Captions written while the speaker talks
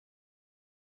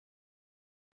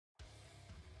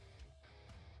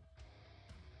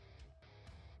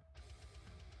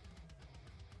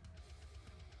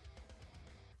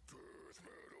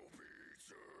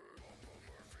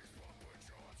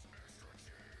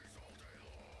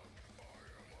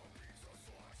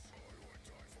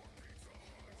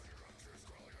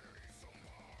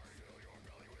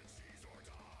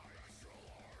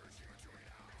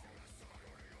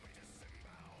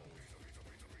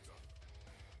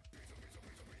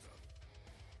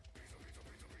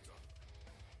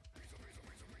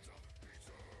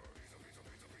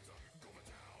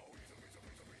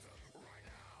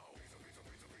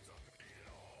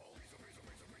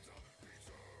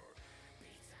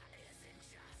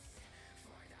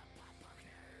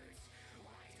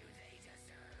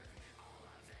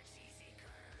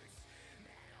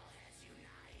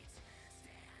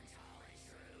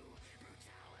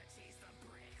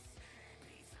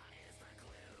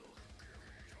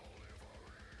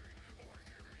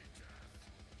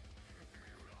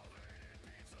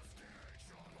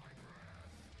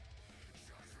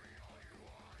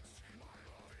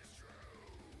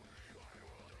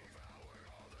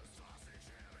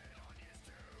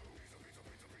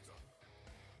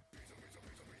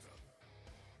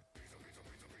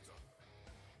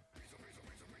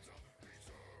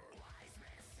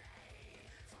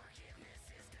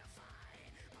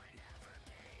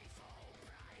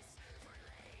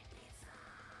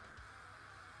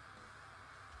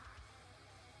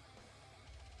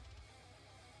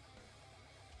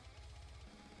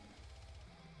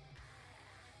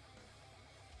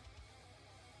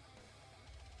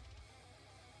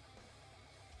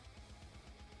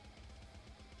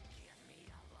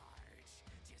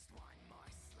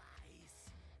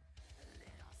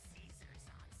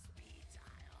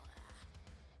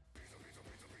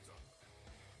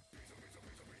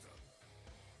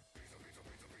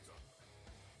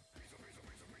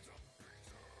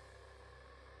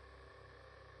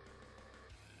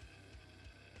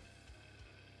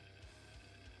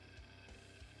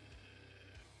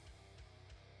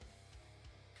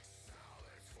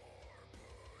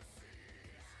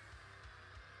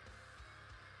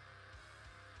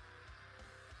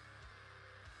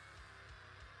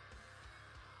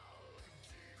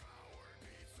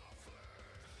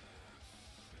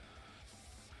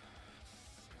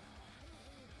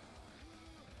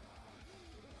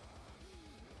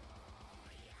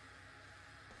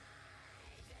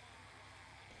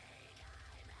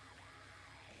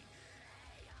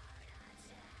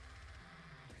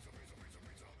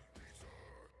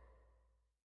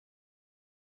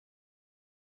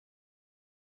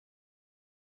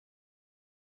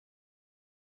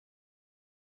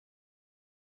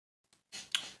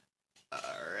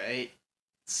Alright.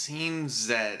 Seems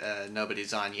that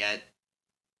nobody's on yet.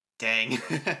 Dang.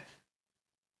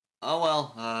 Oh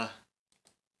well,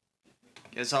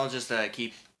 guess I'll just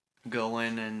keep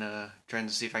going and trying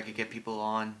to see if I could get people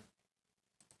on.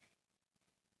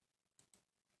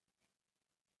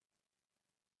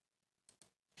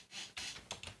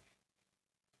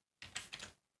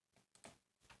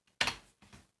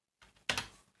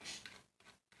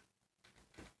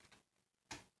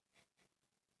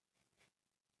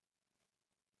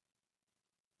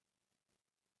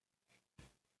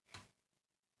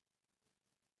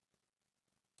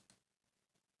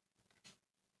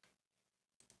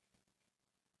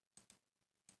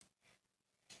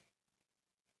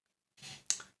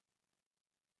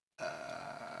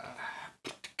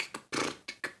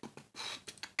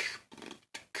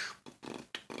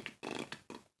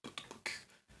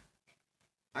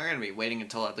 I'm gonna be waiting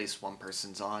until at least one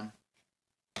person's on.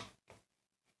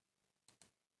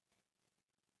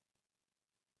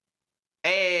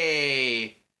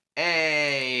 Hey!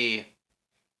 Hey!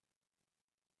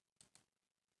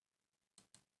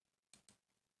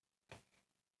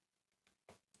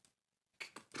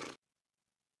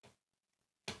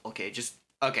 Okay,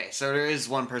 okay, so there is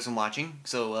one person watching.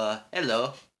 So,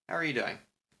 hello. How are you doing?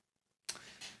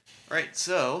 Alright,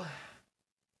 so...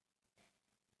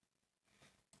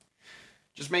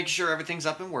 just make sure everything's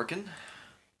up and working.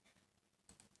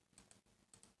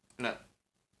 No.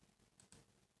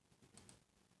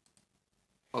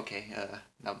 Okay,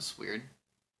 that was weird.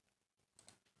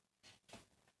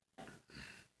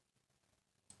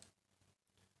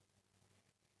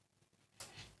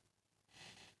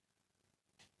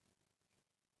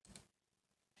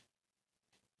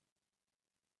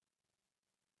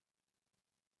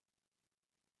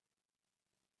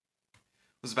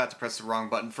 Was about to press the wrong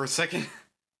button for a second.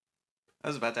 I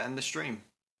was about to end the stream.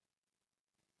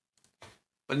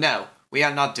 But no, we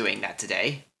are not doing that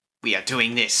today. We are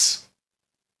doing this.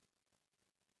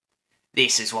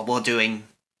 This is what we're doing.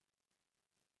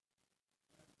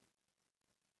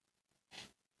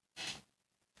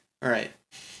 Alright.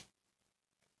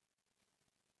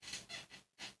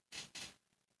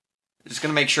 Just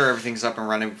gonna make sure everything's up and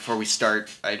running before we start.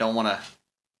 I don't wanna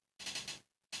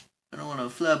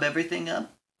flub everything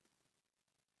up.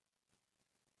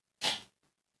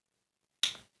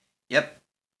 Yep.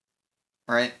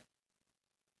 Right.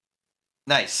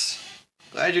 Nice.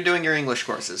 Glad you're doing your English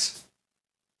courses.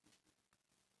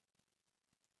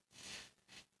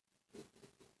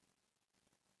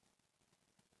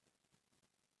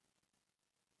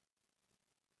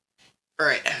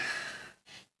 Alright.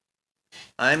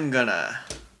 I'm gonna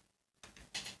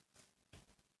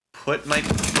put my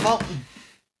phone.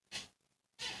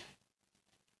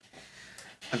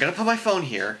 I'm gonna put my phone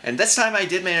here, and this time I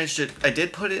did manage to. I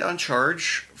did put it on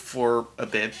charge for a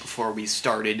bit before we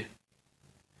started,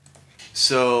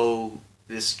 so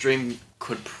this stream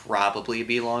could probably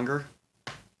be longer,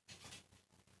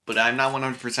 but I'm not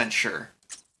 100% sure.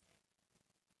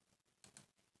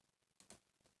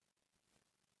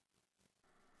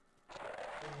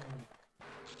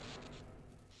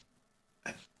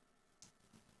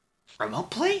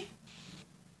 Remote play?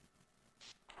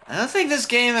 I don't think this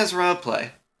game has remote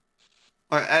play.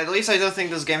 Or at least I don't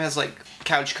think this game has, like,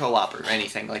 couch co-op or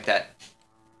anything like that.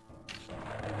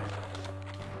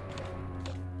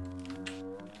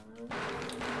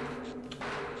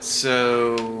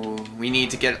 So we need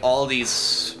to get all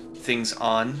these things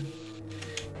on.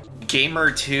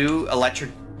 Gaymer 2,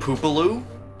 Electric Poopaloo.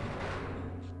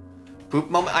 Poop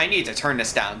moment. I need to turn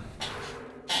this down.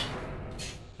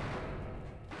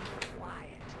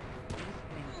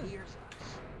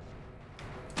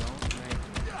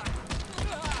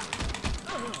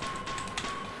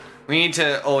 We need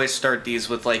to always start these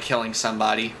with, like, killing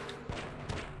somebody.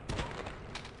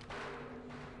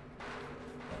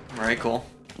 Alright, cool.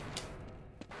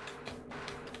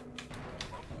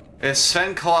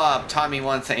 Sven Co-op taught me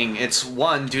one thing. It's,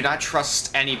 one, do not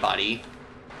trust anybody.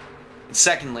 And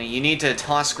secondly, you need to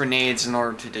toss grenades in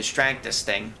order to distract this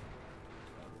thing.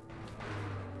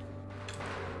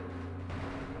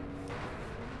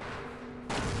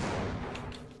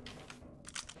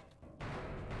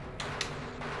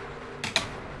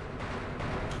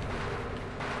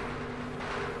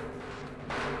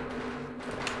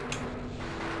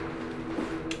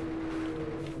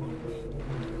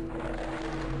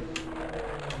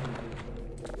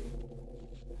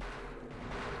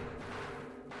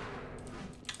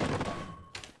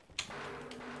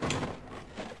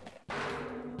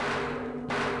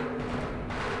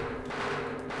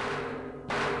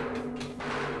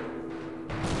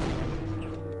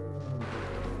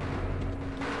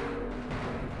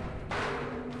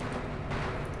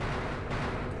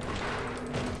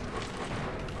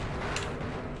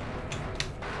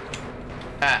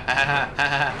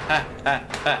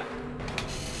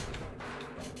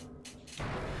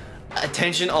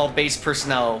 Attention all base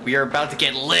personnel, we are about to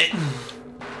get lit.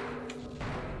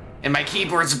 And my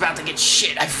keyboard's about to get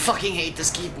shit. I fucking hate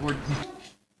this keyboard.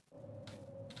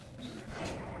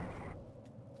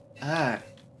 I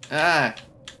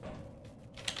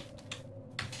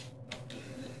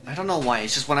don't know why,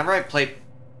 it's just whenever I play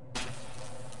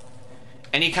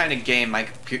any kind of game, my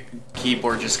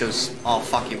keyboard just goes all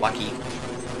fucky wucky.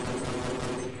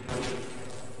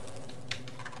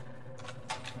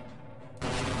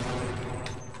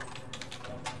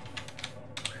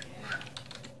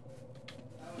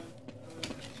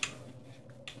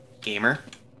 Gaymer.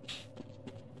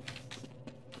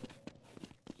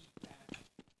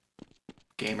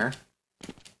 Gaymer.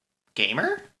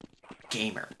 Gaymer?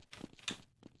 Gaymer.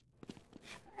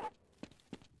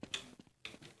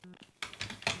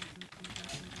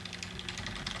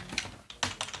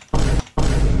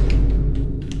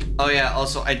 Oh yeah,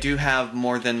 also I do have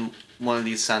more than one of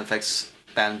these sound effects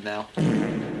banned now.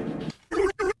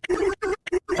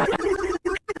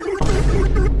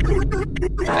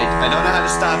 I don't know how to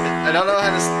stop it. I don't know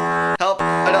how to help.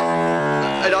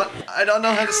 I don't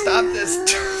know how to stop this.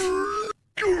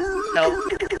 Help.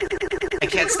 I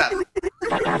can't stop.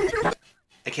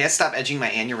 I can't stop edging my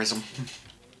aneurysm.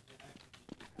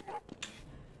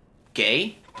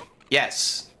 Gay?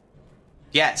 Yes.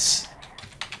 Yes.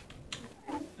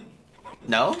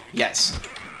 No? Yes.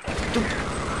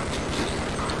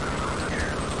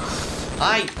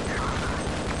 I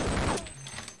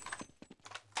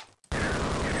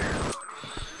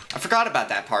forgot about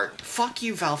that part. Fuck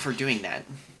you, Valve, for doing that.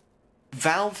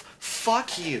 Valve,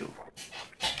 fuck you.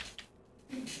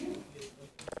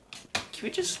 Can we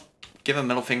just give a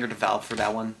middle finger to Valve for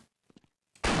that one?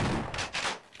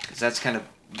 Because that's kind of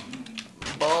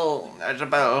bull.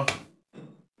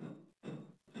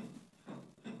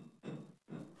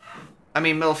 I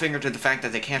mean, middle finger to the fact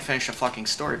that they can't finish a fucking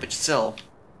story, but still.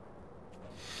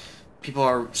 People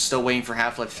are still waiting for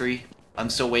Half-Life 3. I'm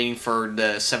still waiting for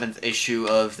the 7th issue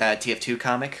of that TF2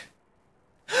 comic.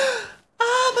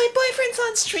 Ah, my boyfriend's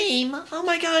on stream. Oh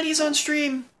my god, he's on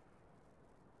stream.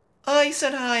 Oh, he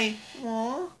said hi.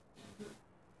 Aww.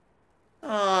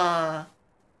 Aww.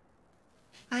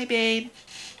 Hi, babe.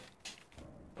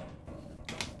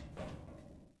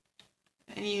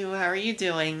 And you, how are you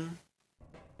doing?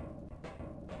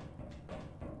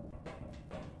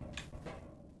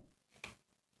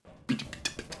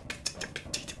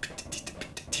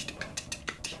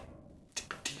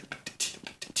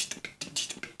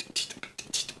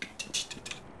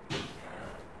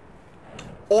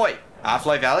 Oi!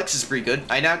 Half-Life Alyx is pretty good.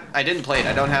 I didn't play it.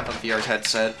 I don't have a VR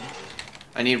headset.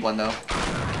 I need one though.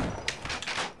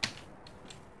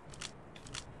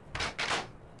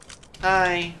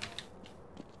 Hi.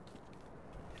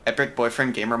 Epic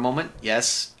boyfriend gamer moment?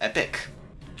 Yes, epic.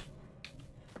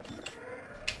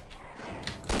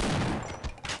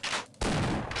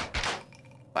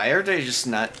 Why are they just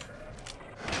not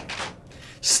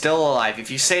still alive? If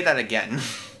you say that again.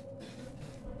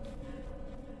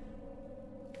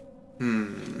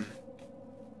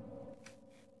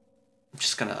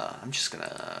 I'm just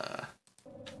gonna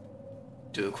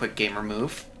do a quick gamer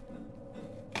move.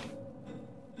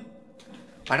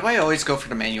 Why do I always go for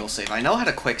the manual save? I know how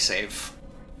to quick save.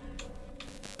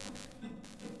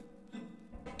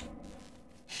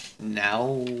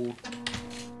 Now...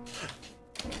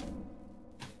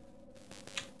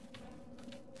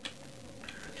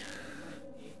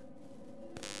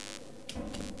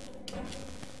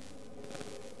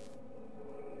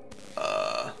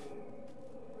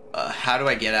 how do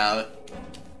I get out?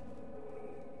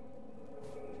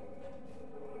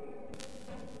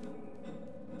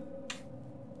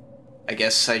 I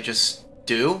guess I just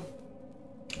do?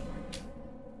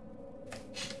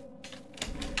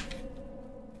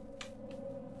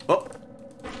 Oh!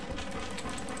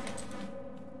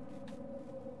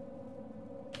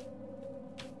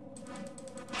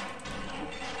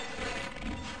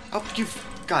 Oh, you've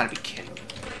gotta be kidding me.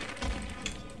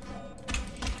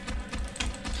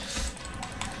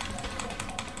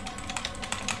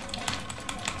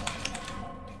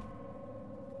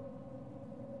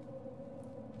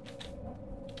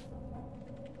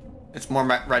 It's more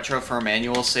retro for a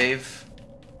manual save.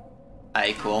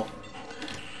 Aye, cool.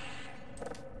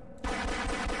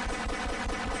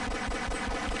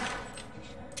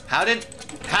 How did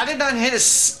not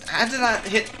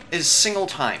hit his single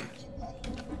time?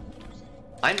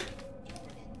 I'm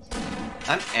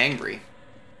angry.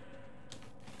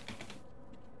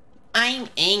 I'm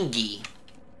angry.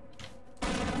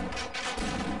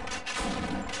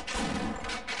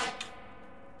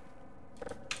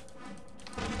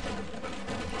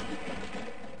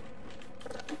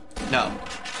 No.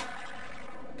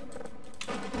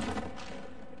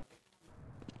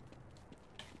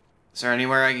 Is there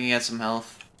anywhere I can get some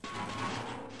health?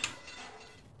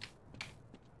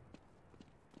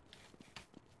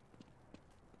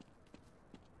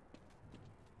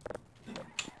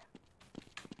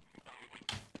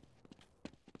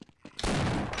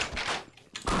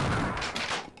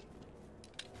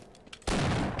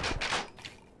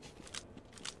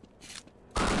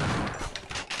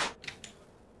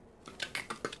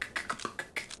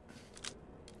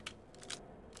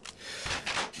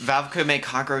 Valve could make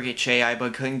Cockroach AI,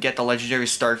 but couldn't get the legendary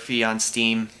start fee on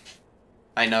Steam.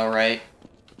 I know, right?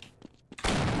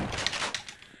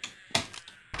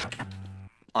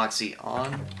 Oxy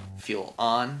on. Fuel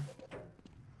on.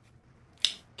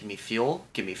 Give me fuel.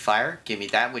 Give me fire. Give me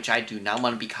that which I do not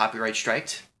want to be copyright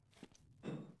striked.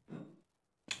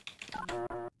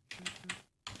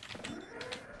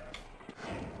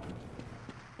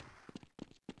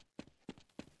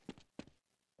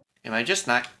 Am I just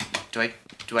not...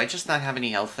 Do I just not have any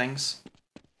health things?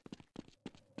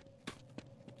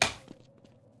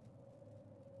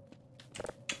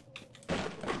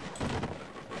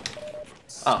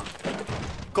 Oh.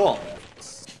 Cool.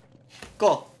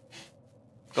 Cool.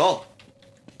 Cool.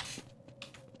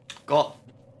 Cool.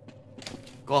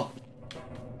 Cool.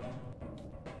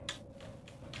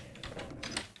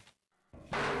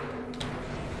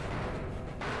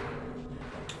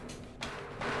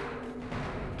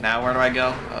 Now where do I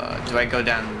go? Do I go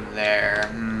down there?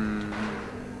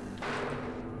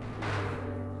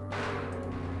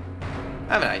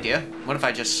 I have an idea. What if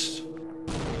I just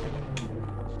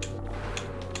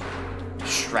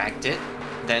distract it,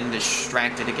 then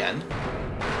distract it again?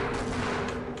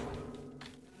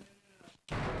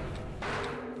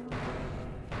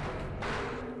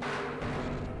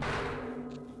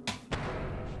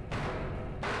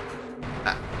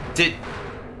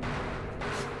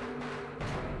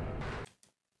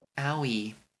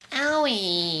 Owie. Owie.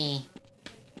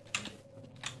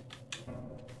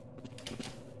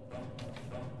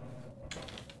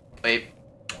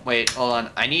 Wait, hold on.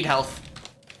 I need health.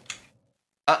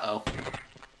 Uh-oh.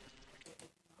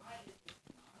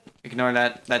 Ignore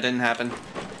that. That didn't happen.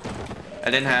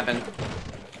 That didn't happen.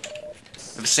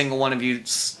 If a single one of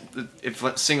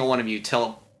you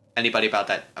tell anybody about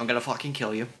that, I'm gonna fucking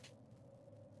kill you.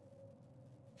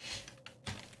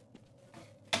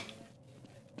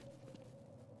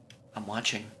 I'm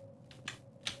watching.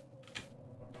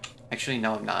 Actually,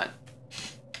 no, I'm not.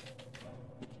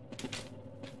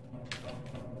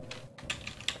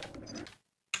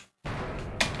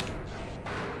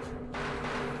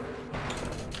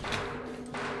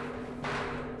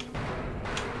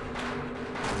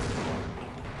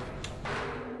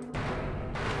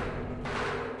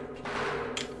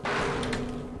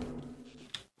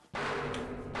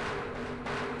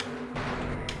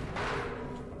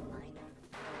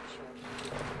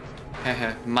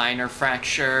 Minor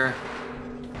fracture,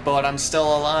 but I'm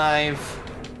still alive.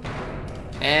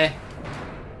 Eh.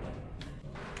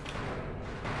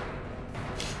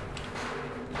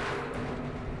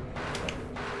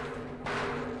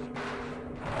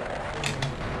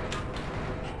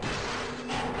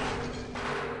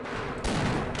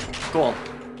 Cool.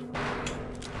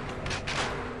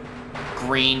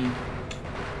 Green.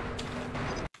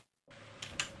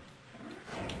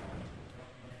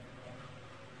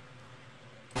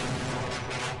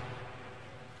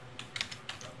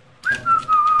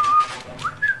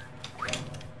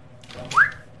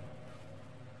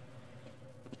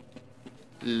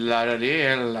 La da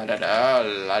dee, la da da,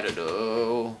 la da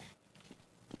do.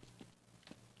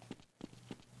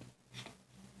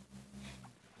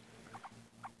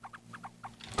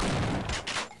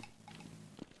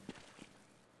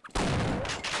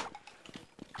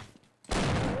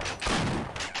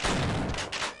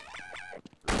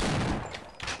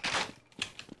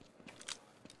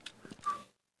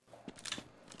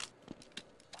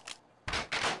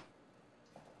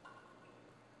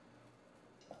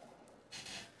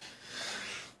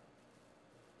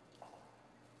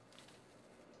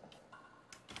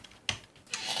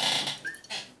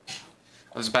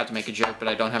 I was about to make a joke, but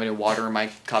I don't have any water in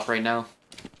my cup right now.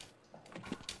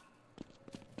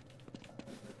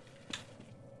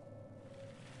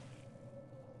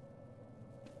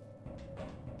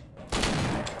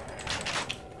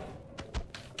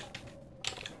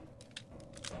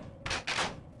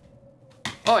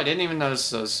 Oh, I didn't even notice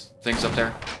those things up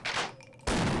there.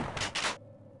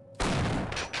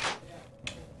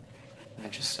 I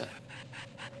just,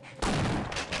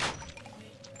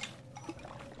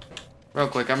 real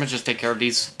quick, I'm gonna just take care of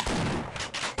these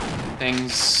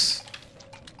things.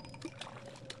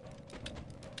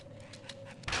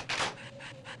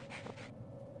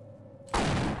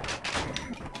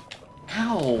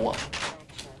 Ow!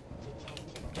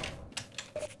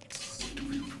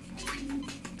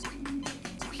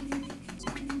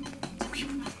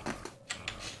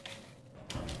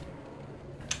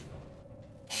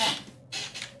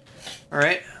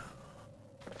 Alright.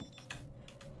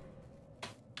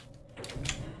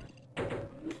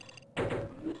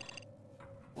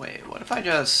 Wait, what if I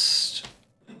just...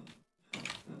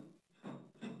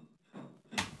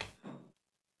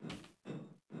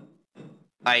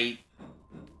 I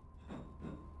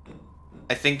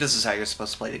think this is how you're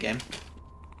supposed to play the game.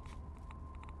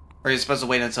 Or you're supposed to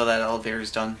wait until that elevator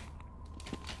is done.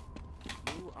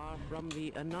 You are from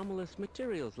the Anomalous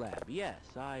Materials Lab. Yes,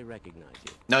 I recognize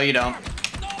you. No, you don't.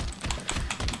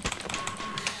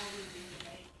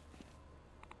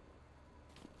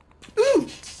 Ooh!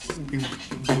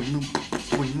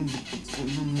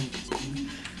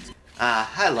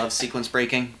 I love sequence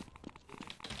breaking.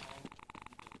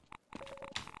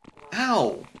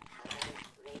 Ow!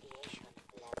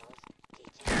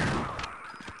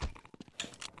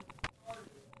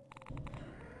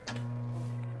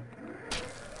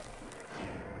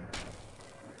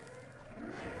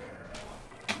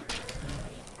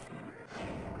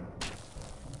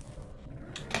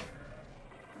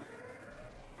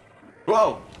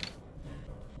 Whoa!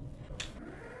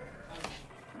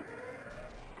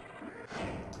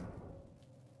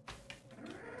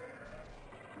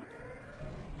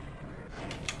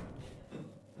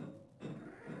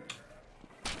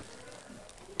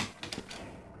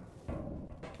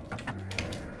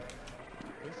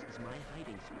 This is my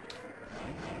hiding spot.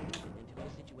 I'm moving until the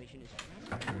situation is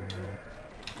stressful.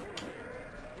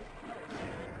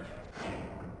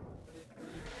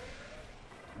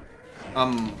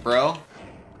 Bro?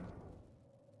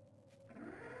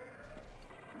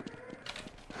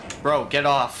 Bro, get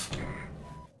off.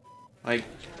 Like,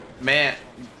 man,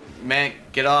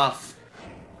 get off.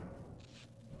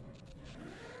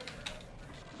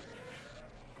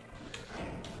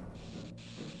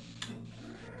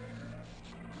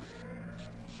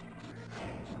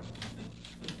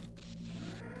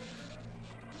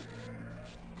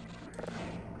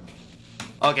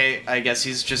 Okay, I guess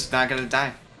he's just not gonna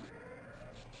die.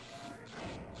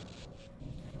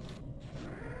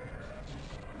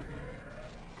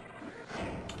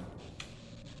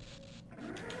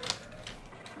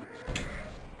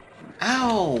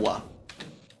 Ow!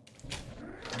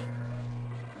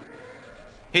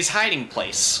 His hiding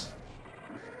place.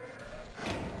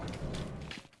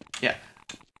 Yeah.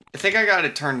 I think I got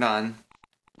it turned on.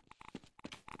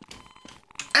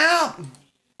 Ow!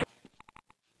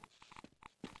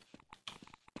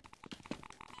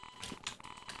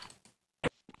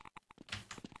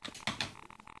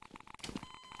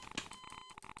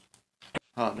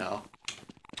 Oh no.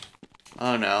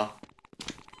 Oh no.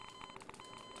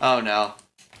 Oh no.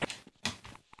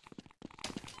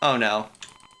 Oh no.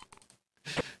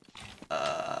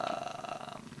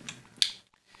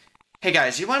 Hey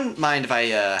guys, you wouldn't mind if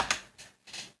I,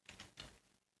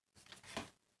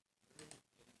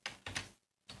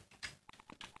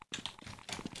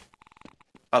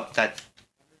 Oh, that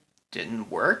didn't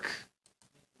work?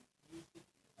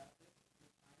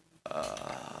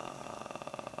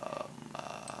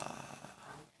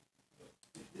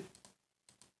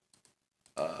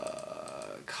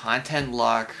 Content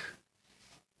lock.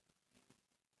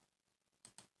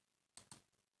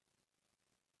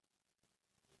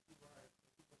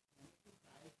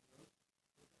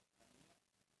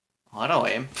 Auto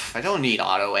aim? I don't need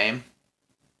auto aim.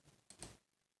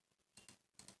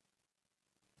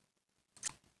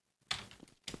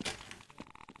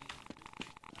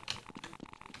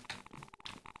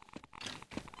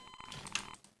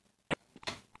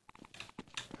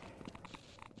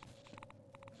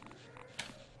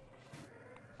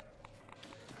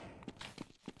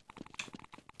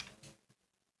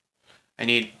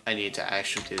 I need to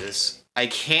actually do this. I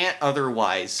can't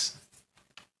otherwise.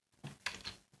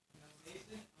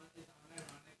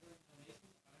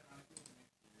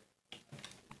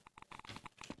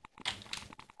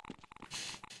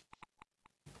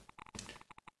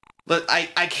 But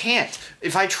I can't.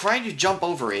 If I try to jump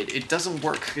over it, it doesn't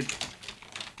work.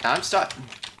 Now I'm stuck.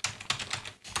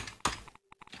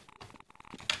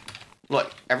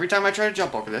 Look, every time I try to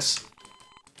jump over this,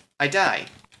 I die.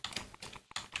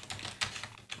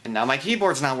 And now my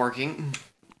keyboard's not working.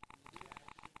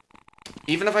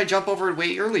 Even if I jump over it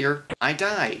way earlier, I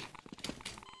die.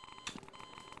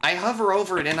 I hover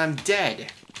over it and I'm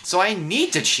dead. So I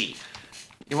need to cheat.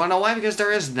 You wanna know why? Because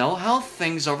there is no health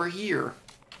things over here.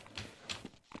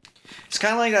 It's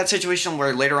kind of like that situation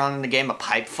where later on in the game a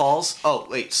pipe falls. Oh,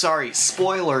 wait, sorry,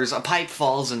 spoilers, a pipe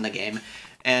falls in the game.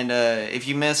 And if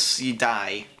you miss, you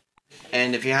die.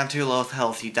 And if you have too low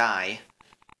health, you die.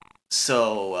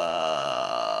 So,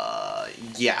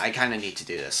 yeah, I kind of need to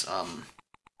do this. I'm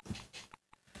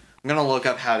gonna look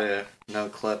up how to no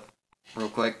clip real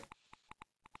quick.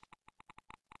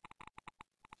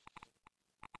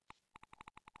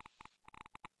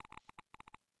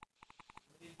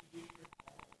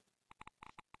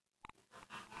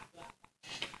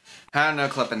 How to no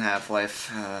clip in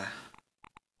Half-Life.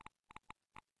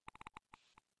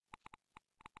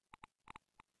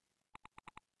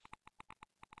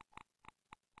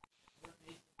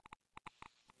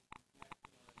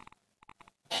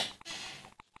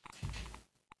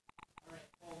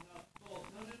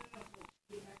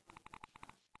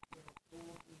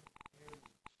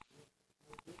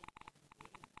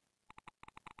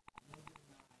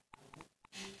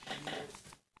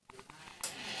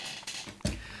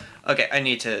 Okay, I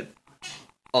need to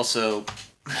also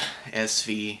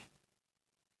SV.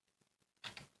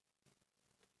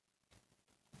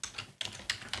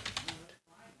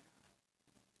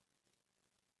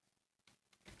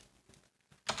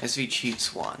 SV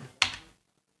cheats 1.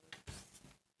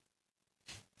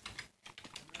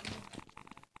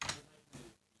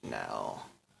 Now,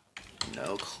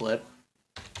 no clip.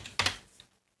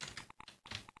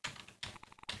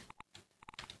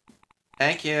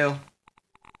 Thank you.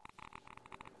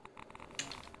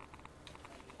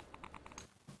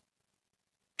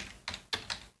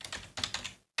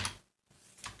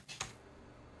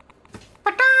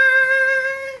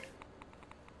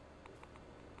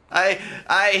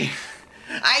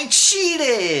 I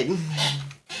cheated!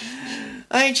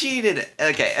 I cheated!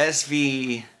 Okay,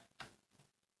 SV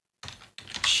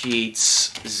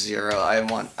cheats 0. I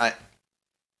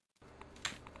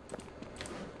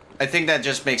think that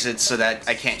just makes it so that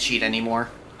I can't cheat anymore.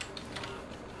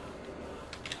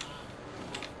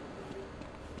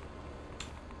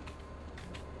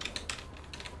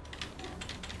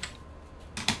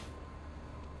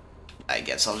 I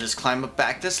guess I'll just climb up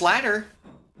back this ladder.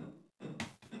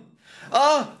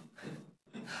 Oh!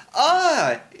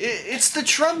 Ah! It's the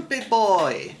trumpet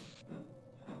boy!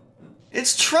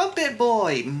 It's Trumpet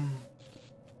Boy!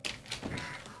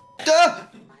 Duh!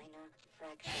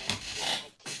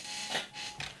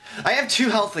 I have 2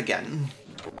 health again.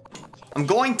 I'm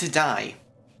going to die.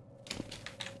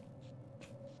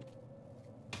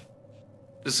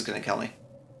 This is gonna kill me.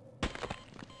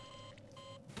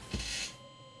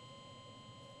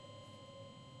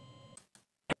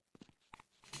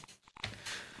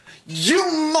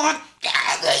 You mock!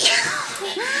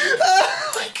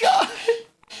 Oh my god!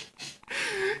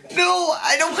 No,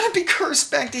 I don't want to be cursed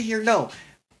back to here. No.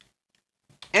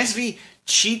 SV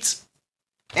cheats.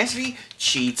 SV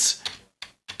cheats.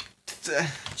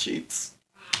 Cheats.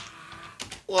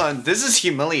 One. This is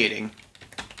humiliating.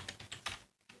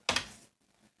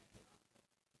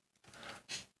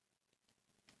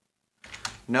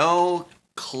 No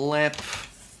clip.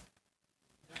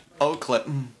 Oh, clip.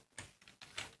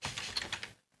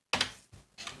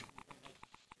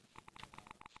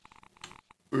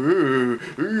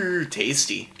 Ooh,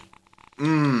 tasty.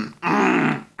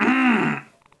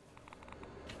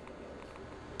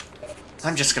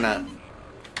 I'm just gonna...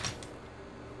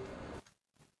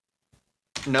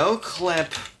 No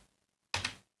clip.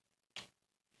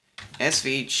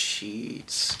 SV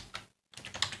cheats.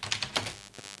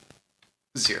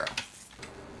 0.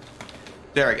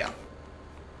 There we go.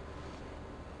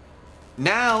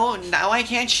 Now I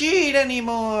can't cheat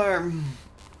anymore.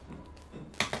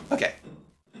 Okay.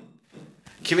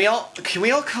 Can we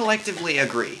all collectively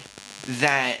agree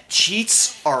that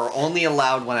cheats are only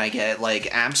allowed when I get, like,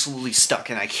 absolutely stuck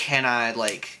and I cannot,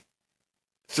 like,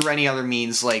 through any other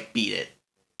means, like, beat it?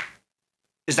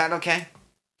 Is that okay?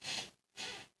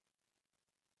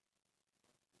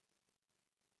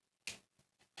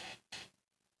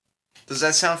 Does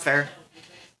that sound fair?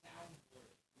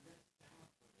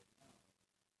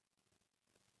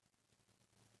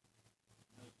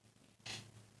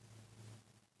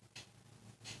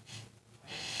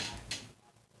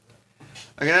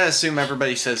 I'm gonna assume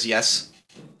everybody says yes,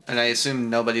 and I assume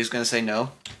nobody's gonna say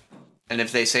no. And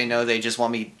if they say no, they just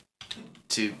want me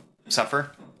to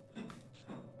suffer.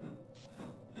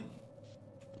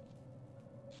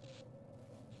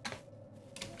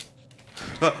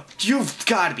 You've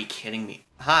gotta be kidding me.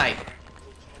 Hi.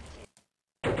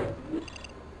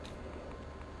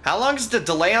 How long is the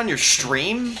delay on your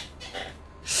stream?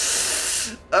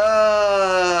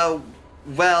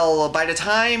 Well, by the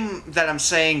time that I'm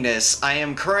saying this, I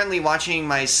am currently watching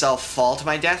myself fall to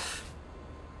my death.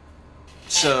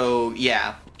 So,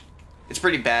 yeah. It's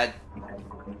pretty bad.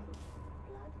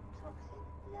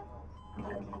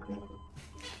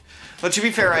 But to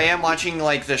be fair, I am watching,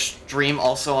 like, the stream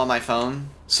also on my phone,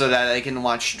 so that I can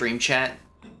watch stream chat.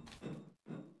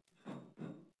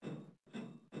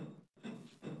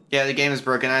 Yeah, the game is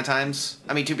broken at times.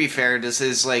 I mean, to be fair, this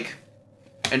is, like,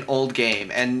 an old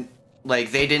game, and,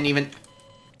 like, they didn't even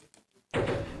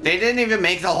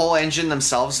make the whole engine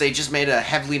themselves. They just made a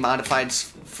heavily modified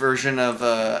version of,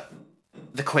 the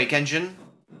Quake engine,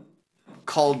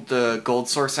 called the Gold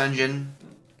Source engine.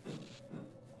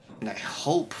 And I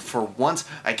hope, for once,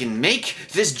 I can make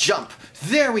this jump.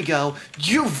 There we go.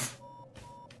 You've...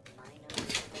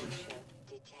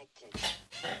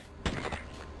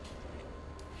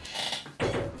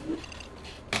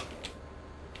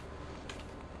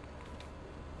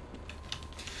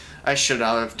 I should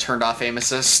not have turned off aim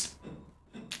assist.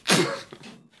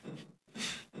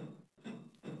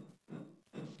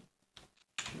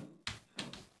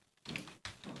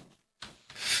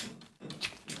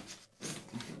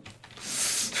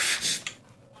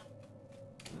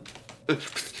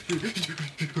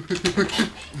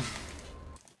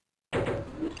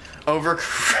 Over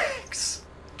cracks.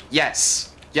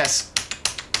 Yes. Yes.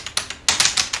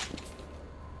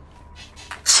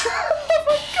 Oh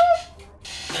my god.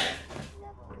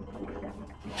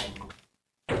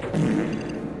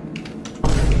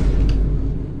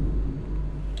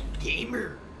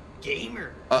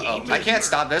 Gaymer. Uh-oh. I can't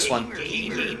stop this one.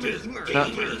 Gaymer.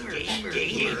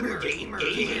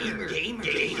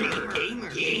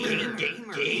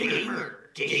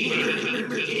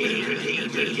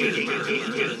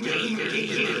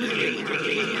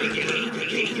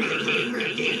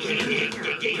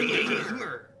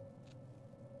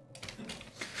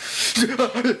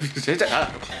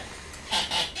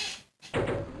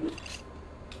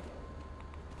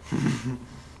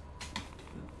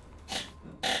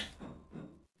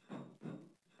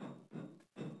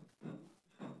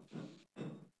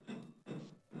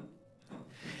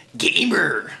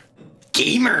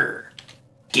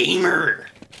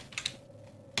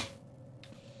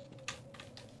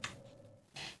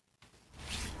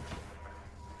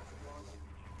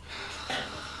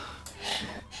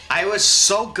 was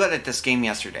so good at this game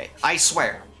yesterday. I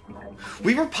swear.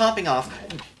 We were popping off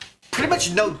pretty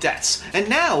much no deaths. And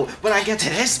now, when I get to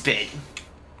this bit...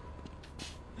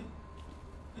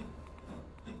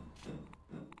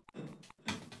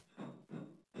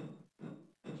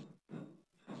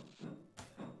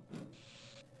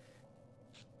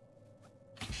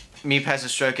 Me pass a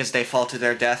stroke as they fall to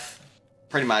their death.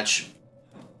 Pretty much.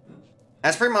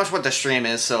 That's pretty much what the stream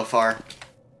is so far.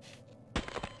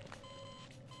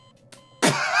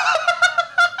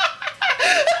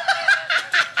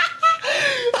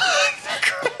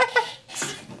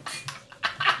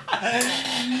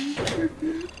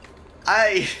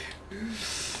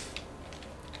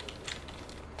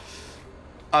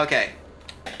 Okay.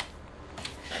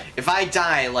 If I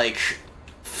die, like,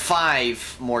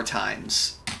 5 more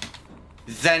times,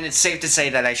 then it's safe to say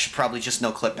that I should probably just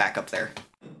no-clip back up there.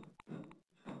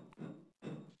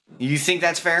 You think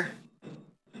that's fair?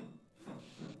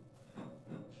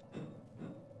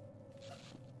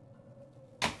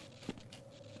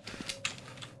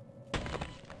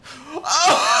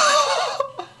 Oh!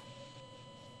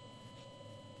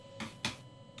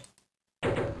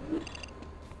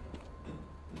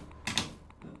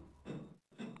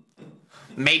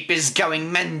 Mape is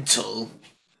going mental.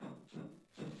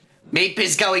 Mape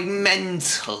is going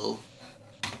mental.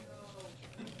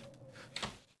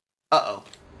 Uh-oh.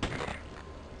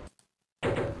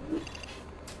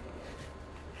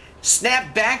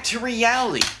 Snap back to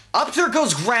reality. Up there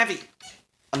goes gravity.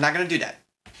 I'm not gonna do that.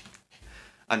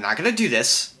 I'm not gonna do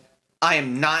this. I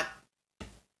am not...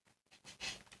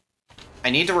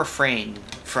 I need to refrain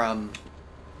from...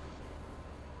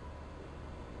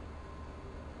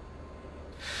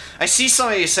 I see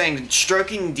somebody saying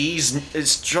stroking D's,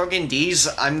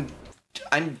 I'm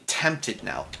tempted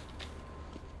now.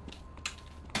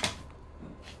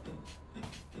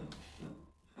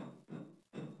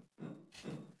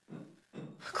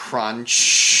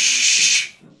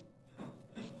 Crunch.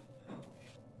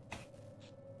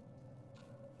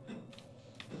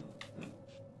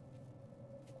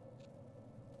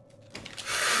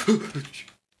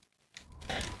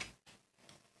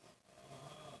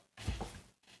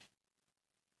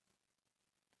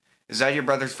 Is that your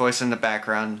brother's voice in the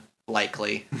background?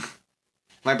 Likely.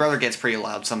 My brother gets pretty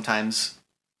loud sometimes.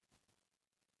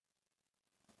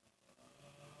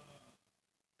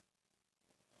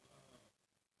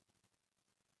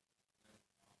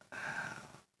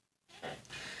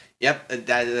 Yep,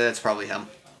 that's probably him.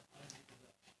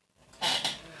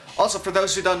 Also, for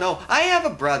those who don't know, I have a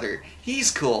brother.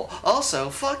 He's cool. Also,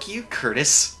 fuck you,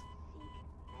 Curtis.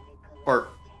 Or...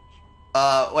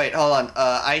 wait, hold on.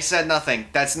 I said nothing.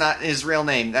 That's not his real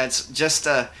name. That's just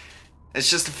it's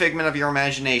just a figment of your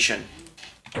imagination.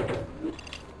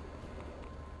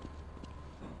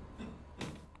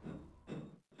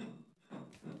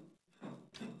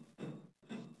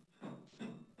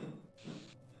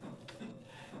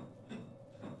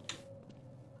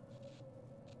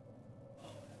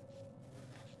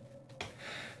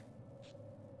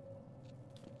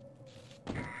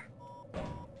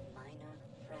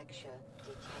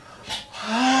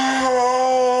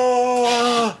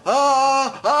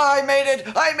 I made it!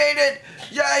 I made it!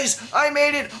 Guys, I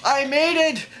made it! I made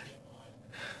it!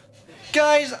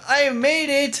 Guys, I made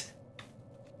it!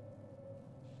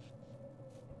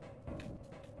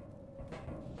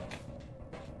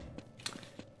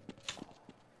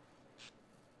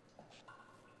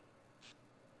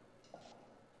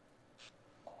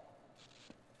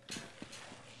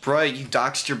 Bruh, you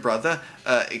doxed your brother?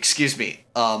 Excuse me,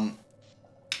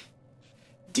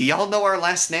 do y'all know our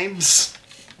last names?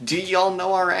 Do y'all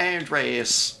know our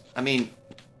address? I mean,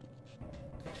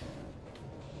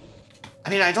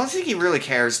 I don't think he really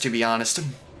cares, to be honest.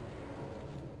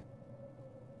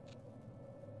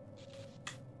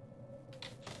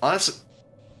 Honestly,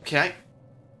 can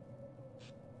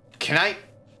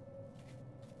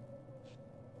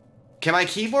my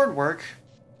keyboard work?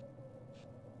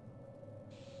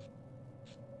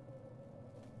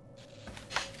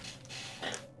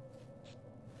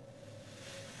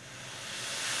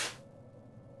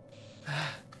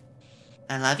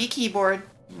 I love you, keyboard.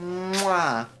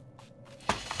 Mwah.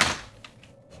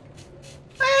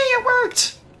 Hey, it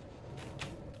worked!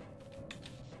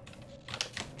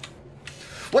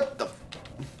 What the...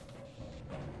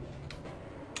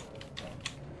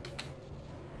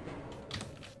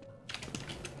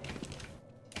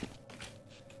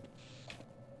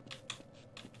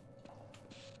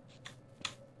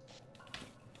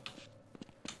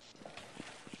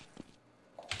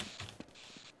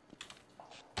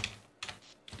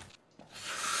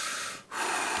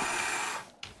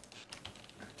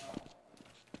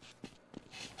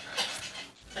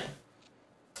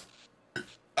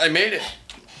 I made it.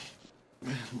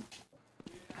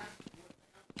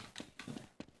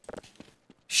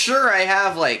 Sure, I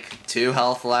have like 2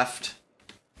 health left.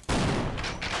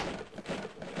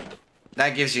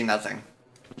 That gives you nothing.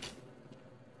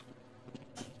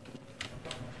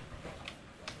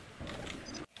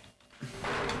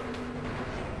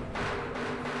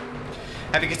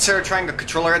 Have you considered trying a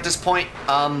controller at this point?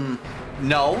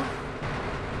 No.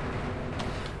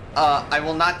 I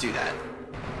will not do that.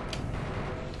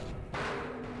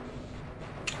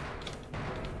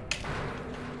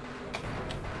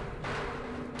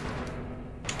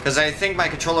 Because I think my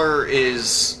controller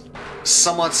is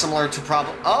somewhat similar to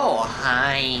Oh,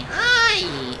 hi.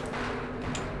 Hi!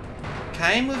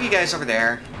 Can I move you guys over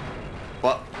there?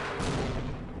 What?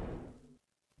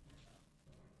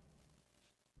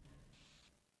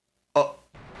 Oh.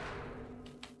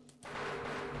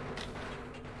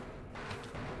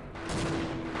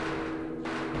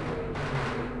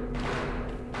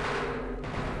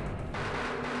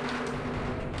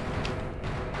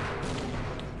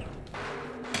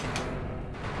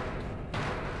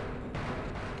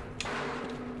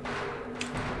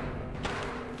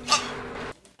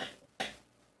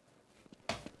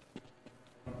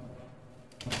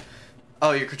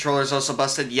 Oh, your controller's also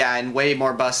busted? Yeah, and way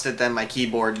more busted than my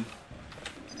keyboard.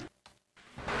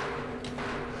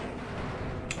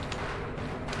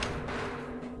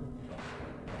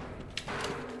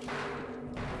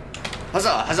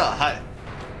 Huzzah, huzzah, hi.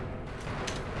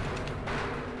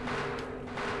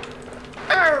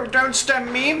 Oh, don't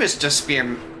stem me, Mr.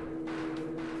 Spearman.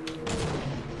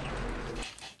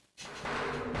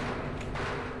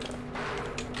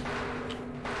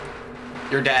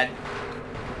 You're dead.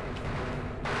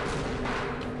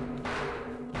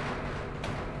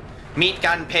 Meat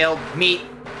got impaled. Meat.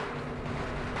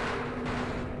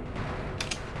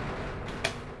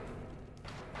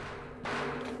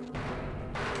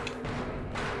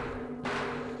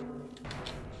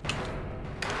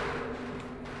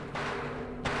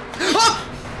 Ah!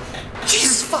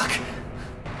 Jesus fuck!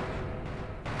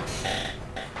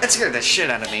 That scared the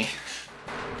shit out of me.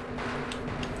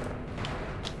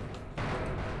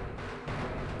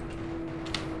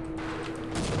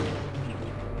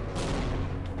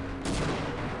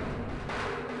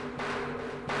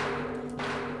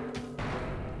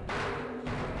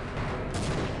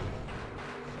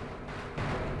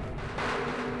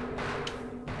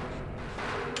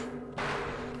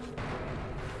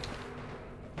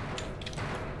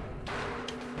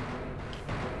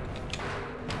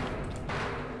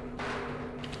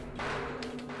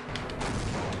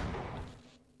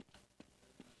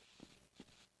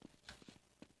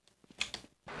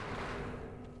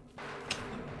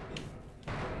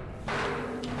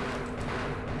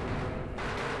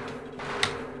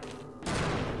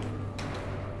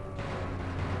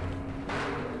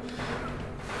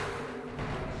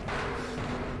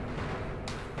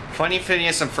 Funny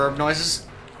Phineas and Ferb noises.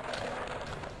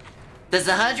 There's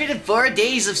 104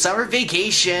 days of summer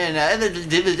vacation.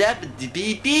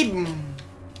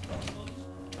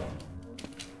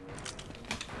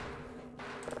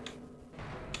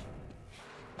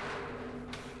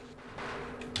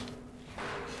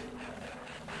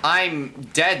 I'm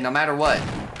dead no matter what.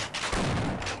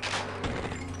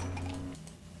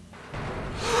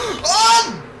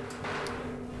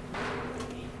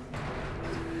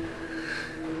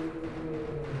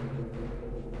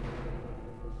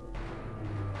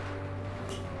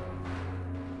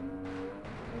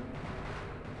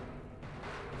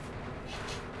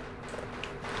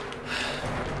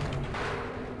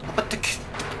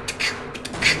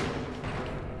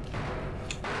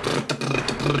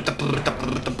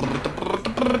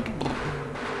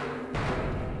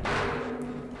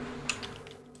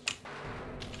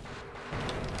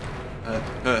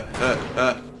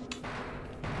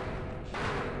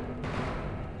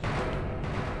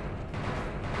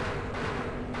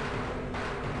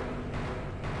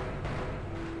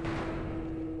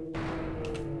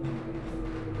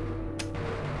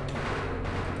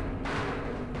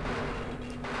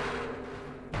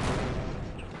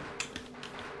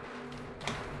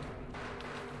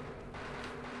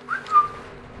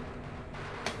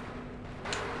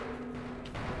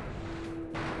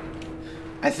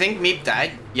 I think Meep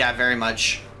died. Yeah, very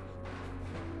much.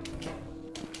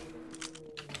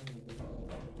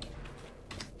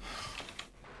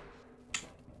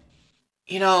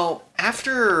 You know,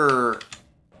 after...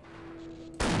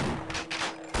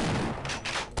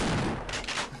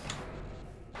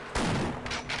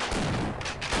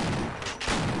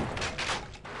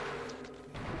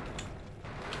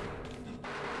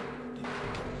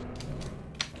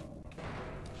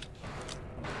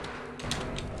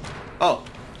 Oh.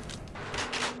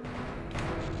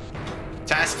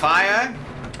 Task fire.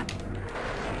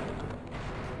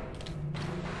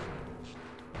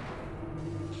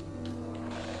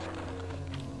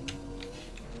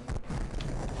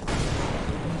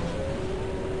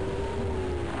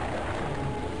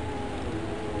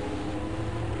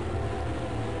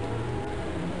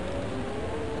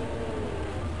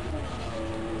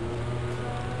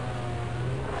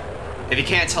 If you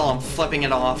can't tell, I'm flipping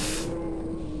it off.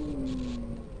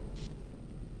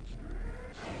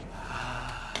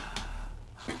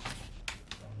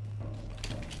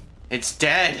 It's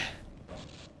dead.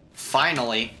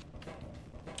 Finally.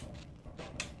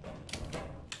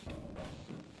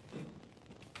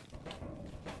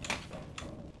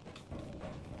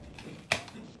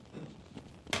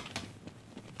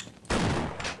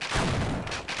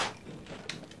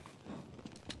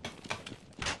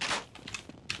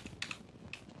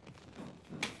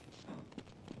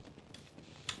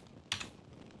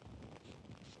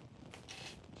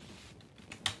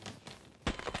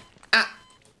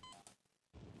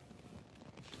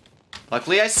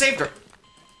 Luckily, I saved her.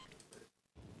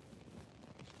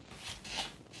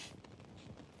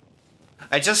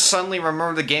 I just suddenly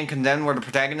remembered the game Condemned where the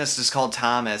protagonist is called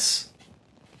Thomas.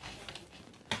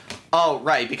 Oh,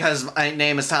 right, because my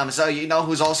name is Thomas. Oh, you know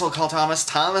who's also called Thomas?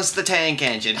 Thomas the Tank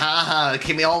Engine. Ha ha,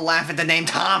 can we all laugh at the name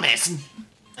Thomas?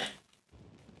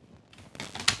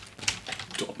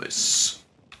 Thomas.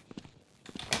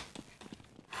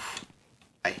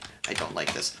 I don't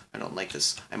like this. I don't like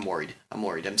this. I'm worried. I'm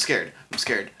worried. I'm scared. I'm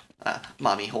scared.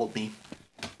 Mommy, hold me.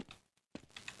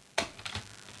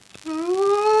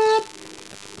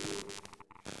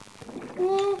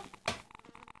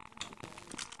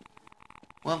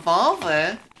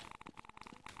 Revolver?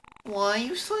 Why are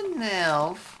you so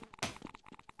nerve?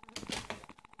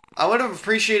 I would have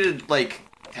appreciated, like,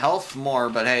 health more,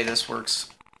 but hey, this works.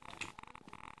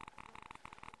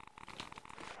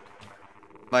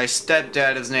 My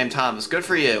stepdad is named Thomas. Good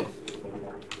for you.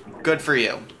 Good for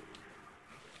you.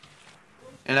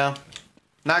 You know?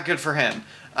 Not good for him.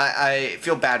 I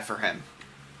feel bad for him.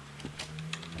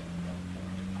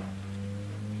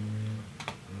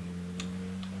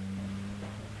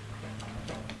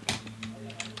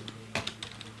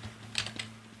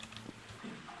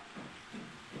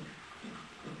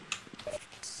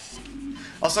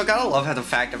 Also, gotta love how the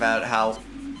fact about how...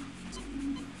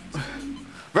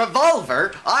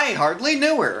 Revolver? I hardly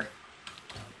knew her!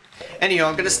 Anyhow,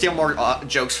 I'm gonna steal more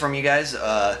jokes from you guys.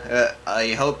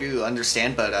 I hope you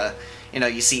understand, but, you know,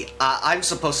 you see, I'm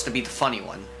supposed to be the funny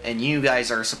one, and you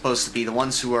guys are supposed to be the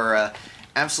ones who are,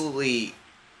 absolutely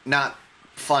not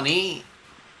funny,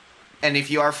 and if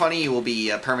you are funny, you will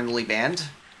be, permanently banned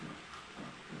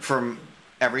from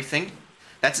everything.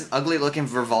 That's an ugly-looking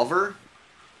revolver?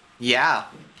 Yeah.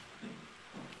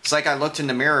 It's like I looked in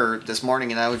the mirror this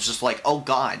morning and I was just like, oh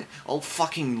god, oh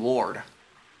fucking lord.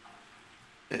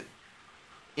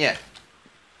 Yeah.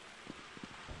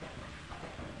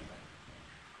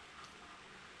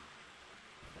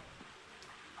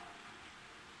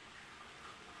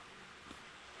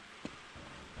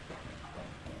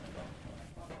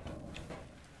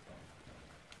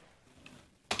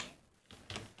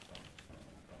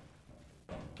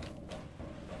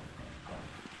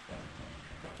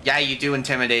 Yeah, you do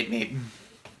intimidate me.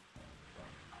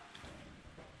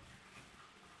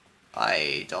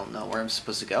 I don't know where I'm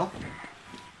supposed to go.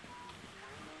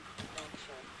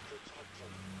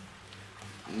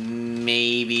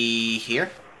 Maybe here?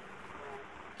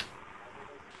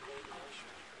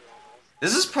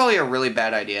 This is probably a really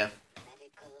bad idea.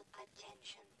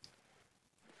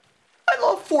 I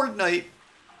love Fortnite.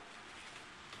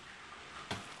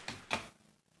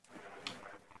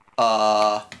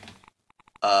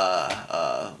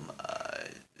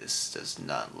 This does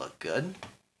not look good.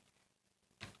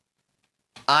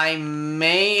 I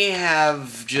may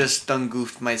have just done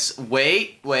goofed myself.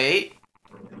 Wait.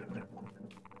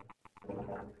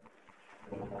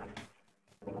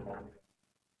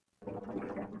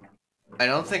 I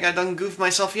don't think I done goofed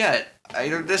myself yet.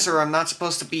 Either this or I'm not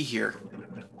supposed to be here.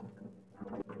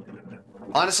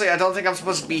 Honestly, I don't think I'm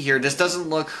supposed to be here. This doesn't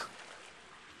look...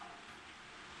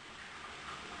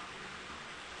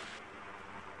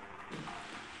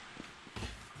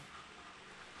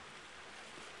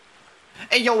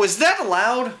 Hey, yo, is that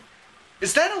allowed?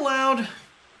 Is that allowed?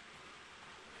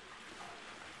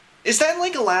 Is that,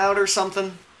 like, allowed or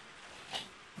something?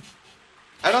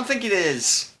 I don't think it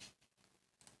is.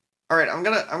 Alright, I'm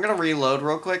gonna reload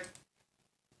real quick.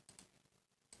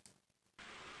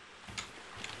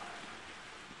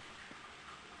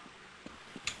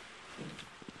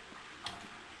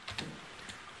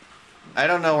 I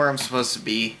don't know where I'm supposed to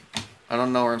be. I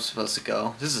don't know where I'm supposed to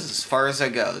go. This is as far as I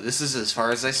go. This is as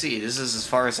far as I see. This is as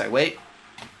far as I wait.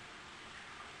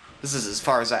 This is as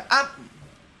far as I... Ah!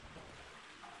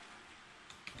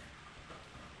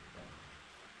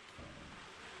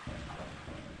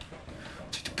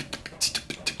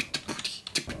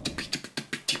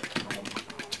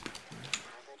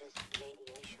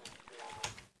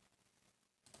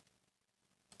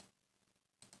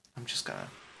 I'm just gonna...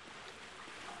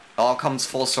 It all comes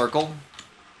full circle.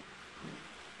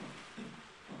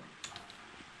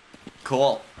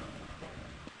 Cool.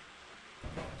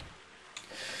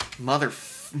 Mother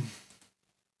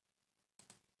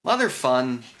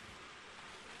fun.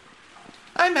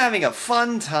 I'm having a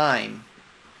fun time.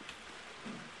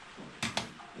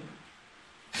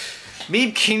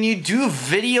 Meep, can you do a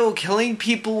video killing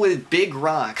people with big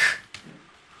rock?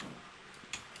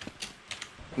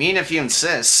 Mean if you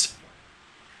insist.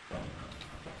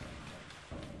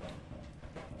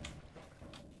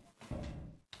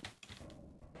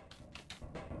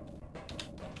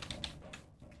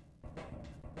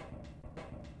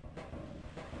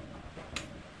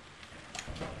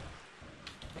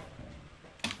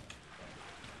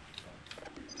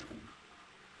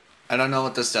 I don't know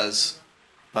what this does,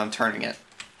 but I'm turning it.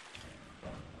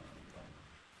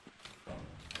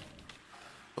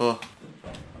 Oh.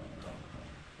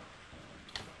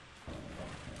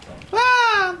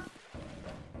 Ah!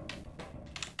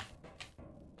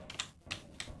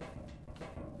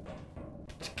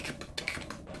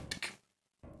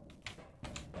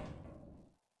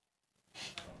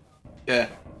 Yeah.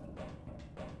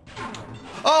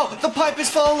 Oh, the pipe is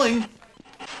falling!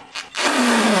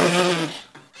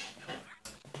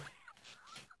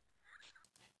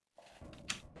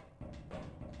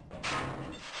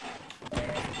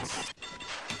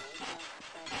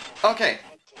 Okay,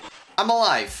 I'm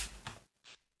alive.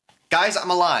 Guys,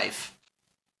 I'm alive.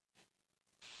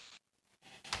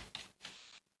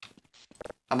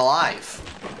 I'm alive.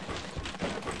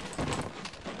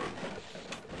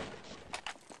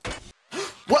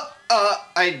 What?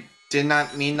 I did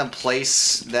not mean to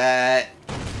place that.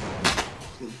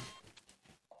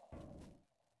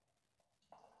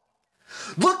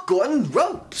 Look on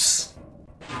ropes!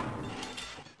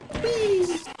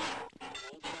 Whee!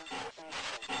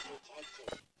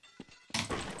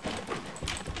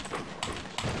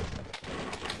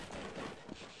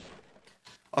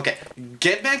 Okay,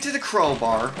 get back to the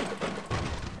crowbar.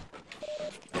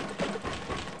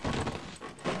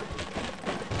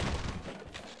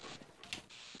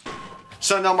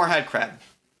 So no more head crab.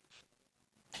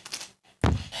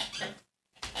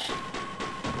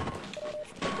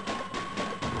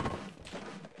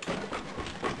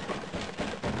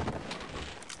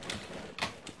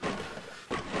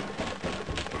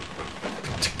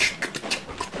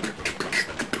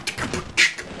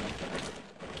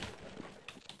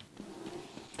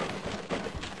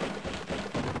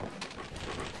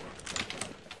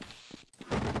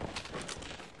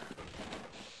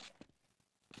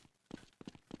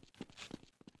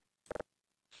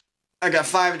 I got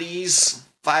 5 of these.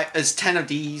 5 is 10 of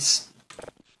these.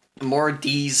 More of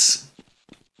these.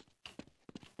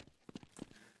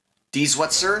 These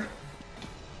what, sir?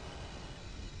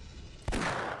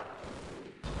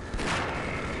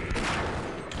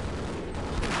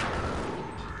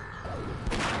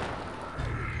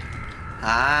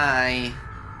 Hi.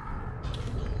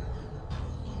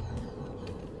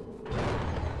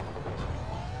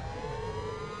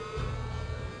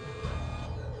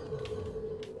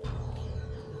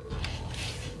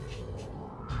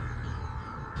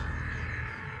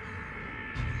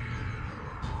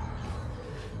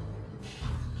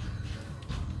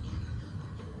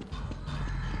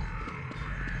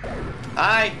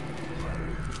 Hi.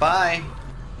 Bye.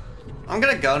 I'm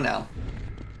gonna go now.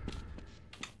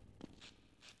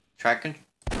 Tracking.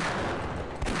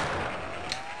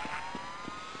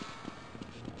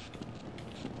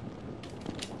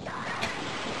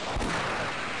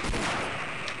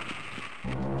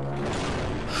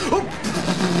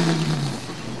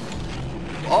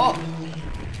 Oh.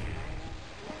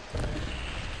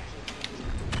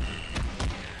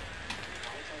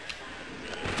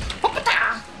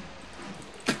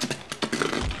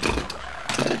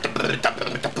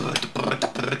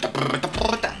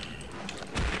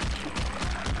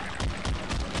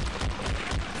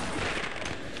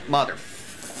 Mother.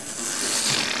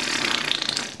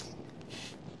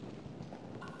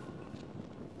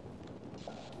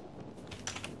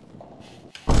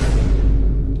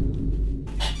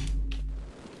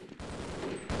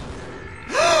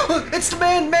 It's the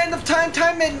man of time,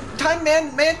 time of man,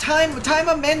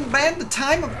 the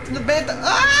time of the man.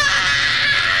 Ah!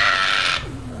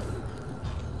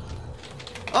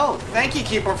 Oh, thank you,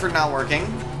 Keeper, for not working.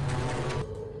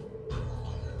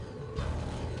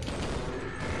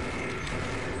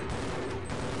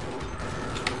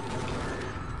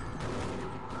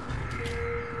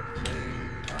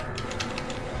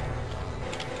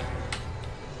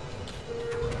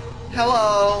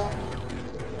 Hello.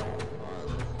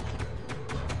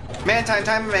 Man time,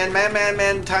 time, man, time,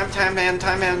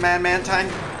 man, time.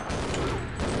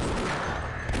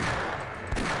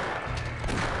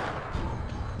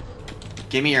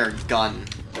 Give me your gun.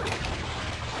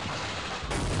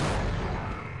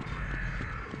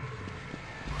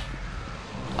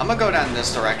 I'm gonna go down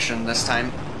this direction this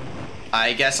time.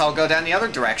 I guess I'll go down the other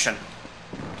direction.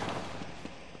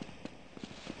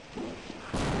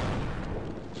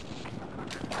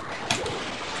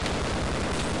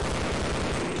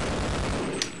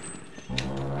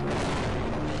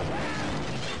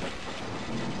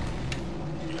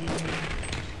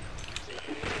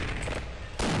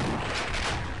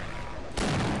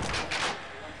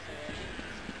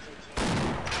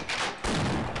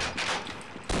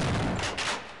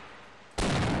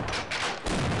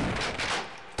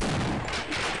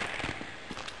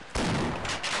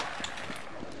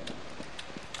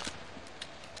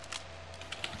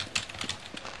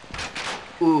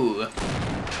 Ooh.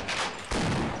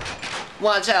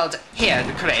 Watch out,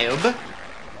 head crab.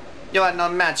 You are no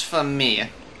match for me.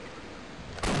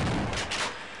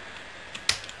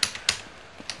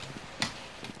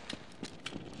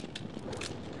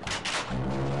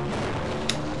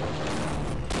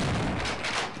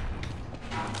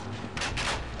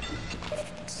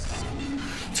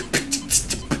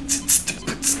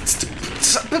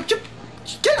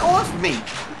 Get off me!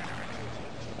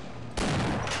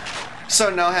 So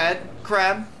no head,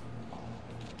 crab?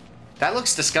 That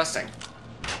looks disgusting.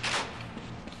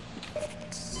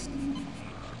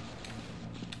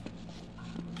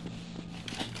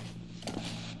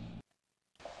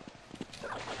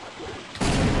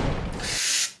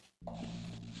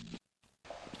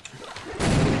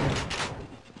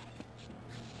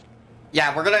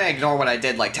 Yeah, we're gonna ignore what I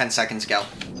did like 10 seconds ago.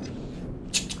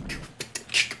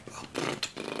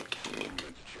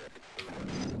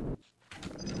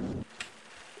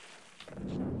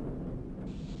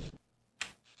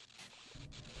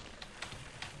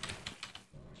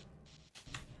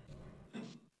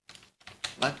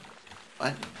 What?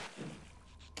 What?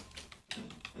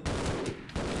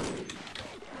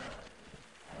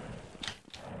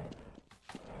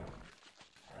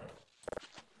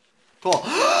 Cool.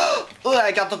 Oh,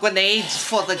 I got the grenades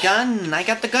for the gun. I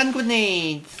got the gun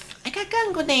grenades. I got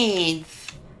gun grenades.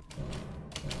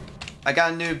 I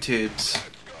got noob tubes.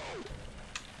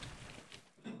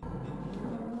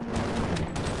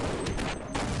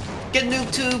 Get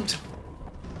noob tubed.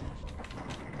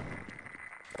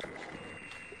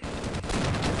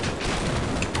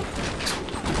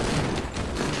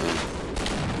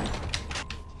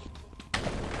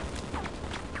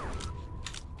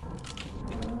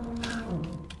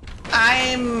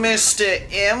 I'm Mr.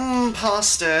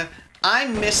 Imposter.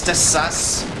 I'm Mr.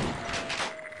 Sus.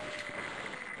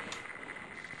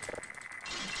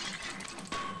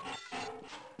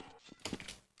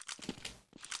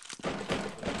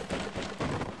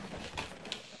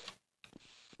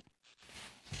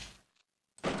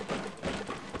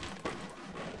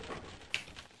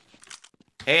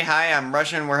 Hey, hi, I'm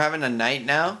Russian. We're having a night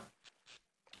now.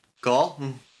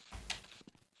 Cool.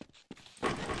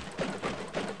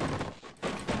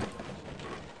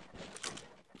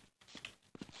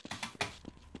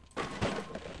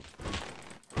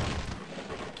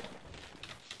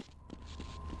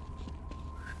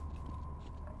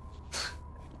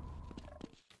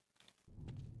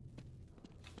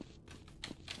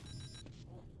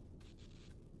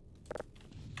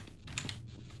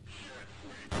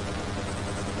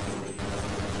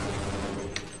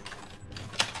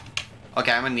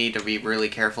 Okay, I'm gonna need to be really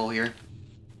careful here.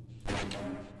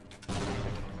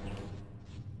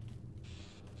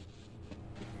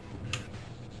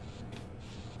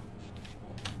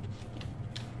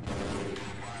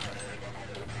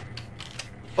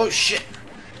 Oh shit!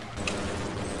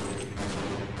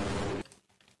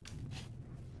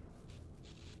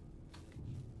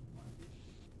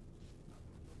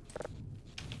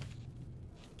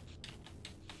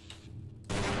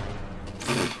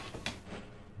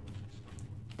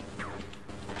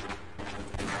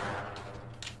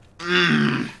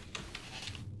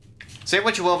 Say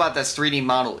what you will about this 3D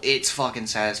model, it's fucking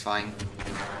satisfying.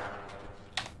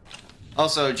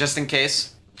 Also, just in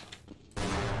case,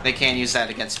 they can't use that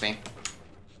against me.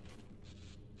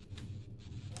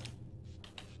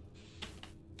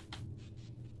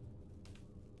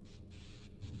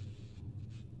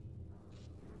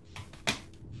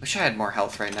 Wish I had more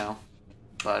health right now.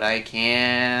 But I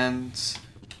can't...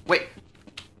 Wait.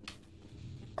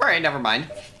 Alright, never mind.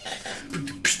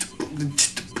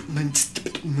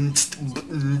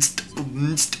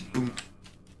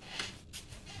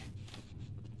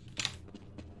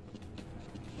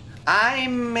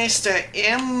 I'm Mr.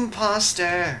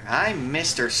 Imposter. I'm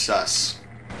Mr. Sus.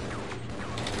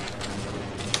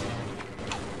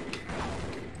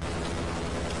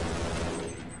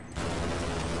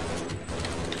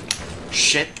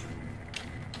 Shit.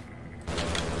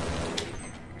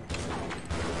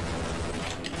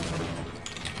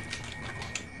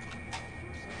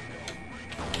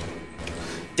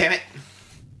 Damn it.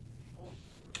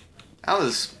 That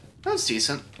was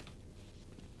decent.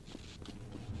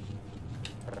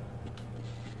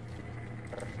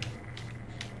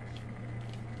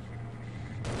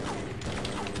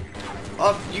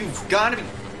 Oh, you've got to be...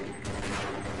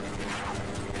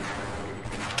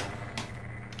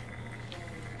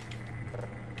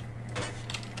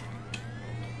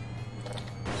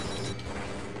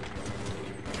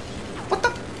 What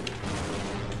the...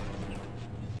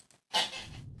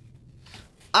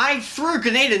 I threw a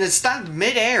grenade and it stopped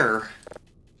mid-air.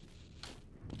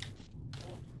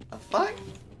 The fuck?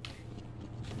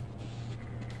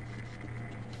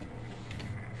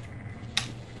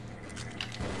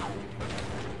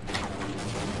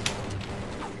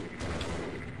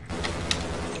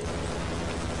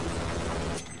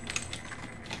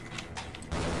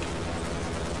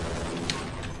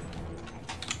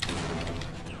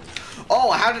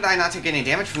 Oh, how did I not take any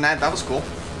damage from that? That was cool.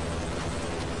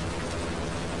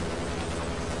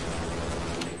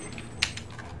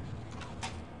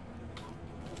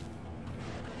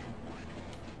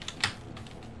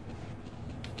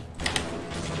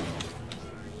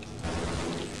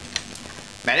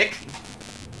 Medic?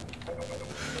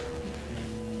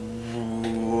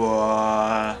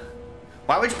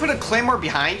 Why would you put a claymore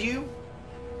behind you?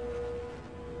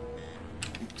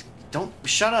 Don't...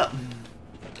 Shut up.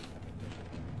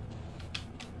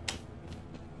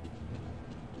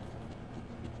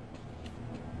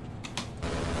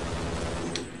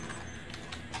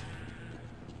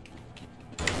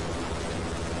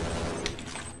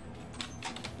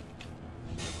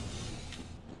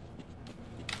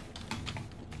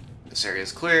 This area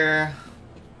is clear.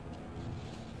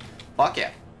 Fuck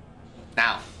yeah.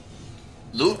 Now.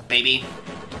 Loot, baby.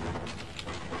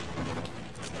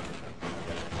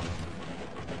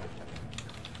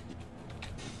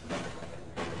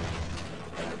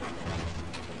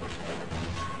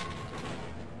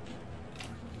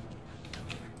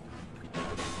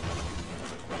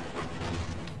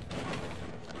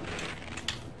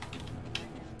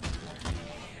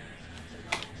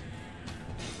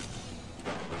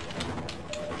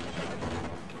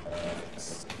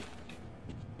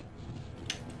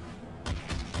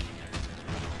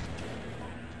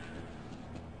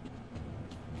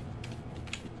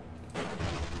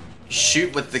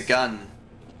 Shoot with the gun.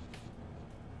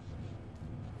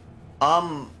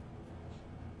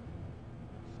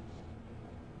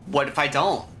 What if I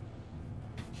don't?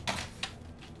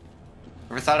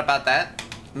 Ever thought about that,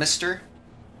 mister?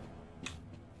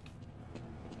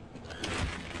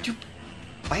 Dude,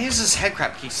 why is this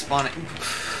headcrab keep spawning?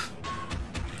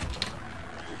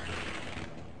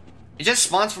 It just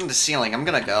spawns from the ceiling. I'm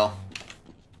gonna go.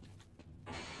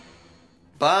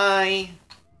 Bye.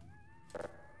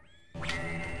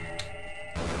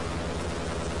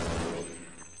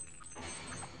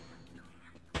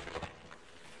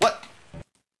 What?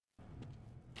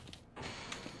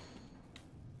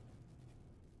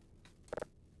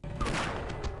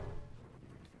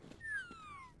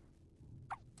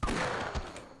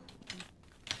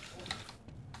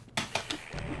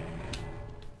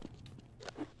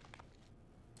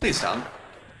 Please don't.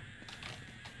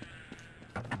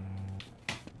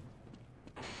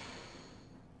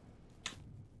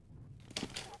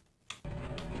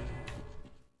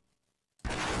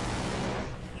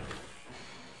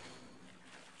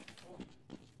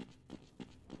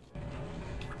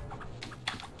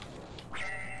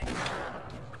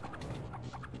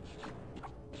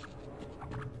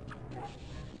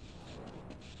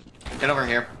 Get over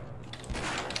here.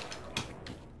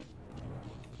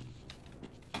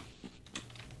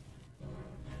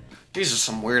 These are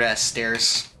some weird ass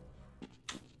stairs.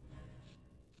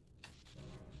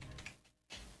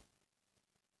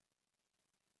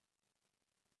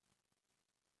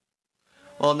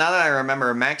 Well, now that I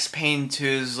remember, Max Payne 2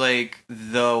 is like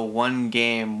the one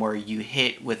game where you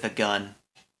hit with a gun.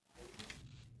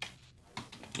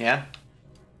 Yeah?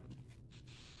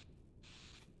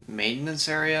 Maintenance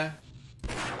area?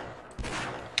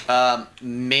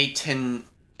 Maintenance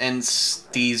And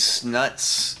these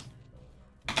nuts.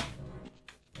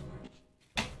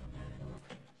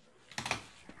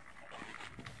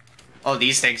 Oh,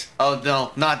 these things. Oh,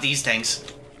 no, not these things.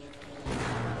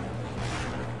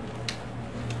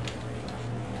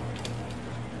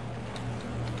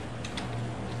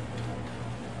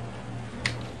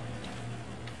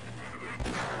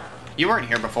 You weren't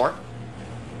here before.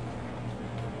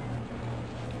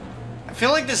 I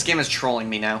feel like this game is trolling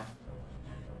me now.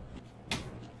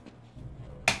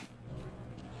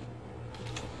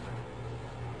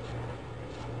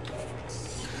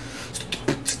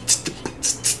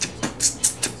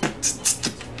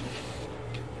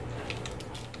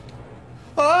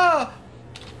 Oh!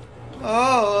 Oh!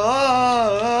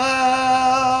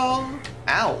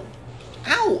 Ow!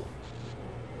 Ow!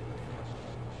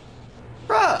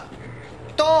 Bruh!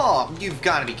 Dog! You've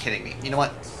got to be kidding me. You know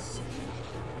what?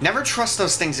 Never trust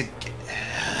those things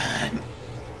again.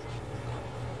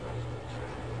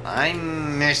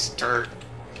 I'm Mr.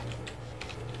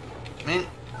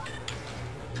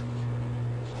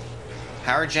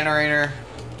 Power generator.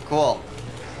 Cool.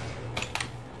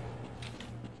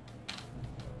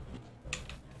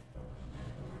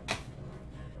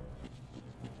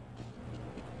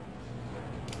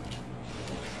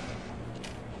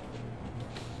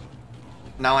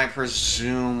 Now I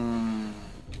presume...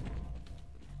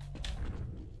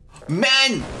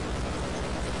 Men!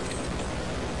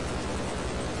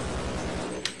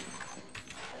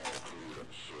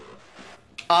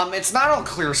 It's not all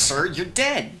clear, sir. You're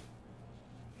dead.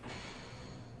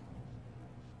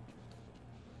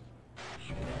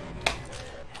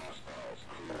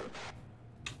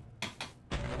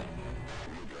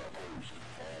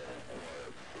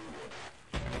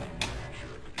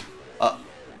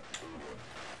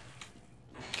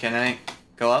 Can I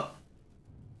go up?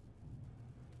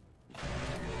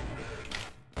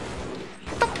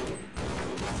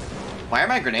 Why are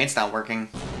my grenades not working?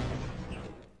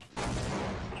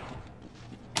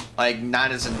 Like,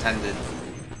 not as intended.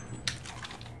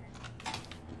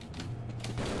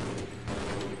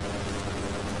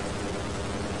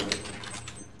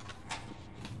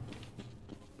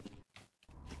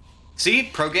 See?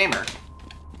 Pro gamer.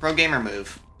 Pro gamer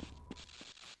move.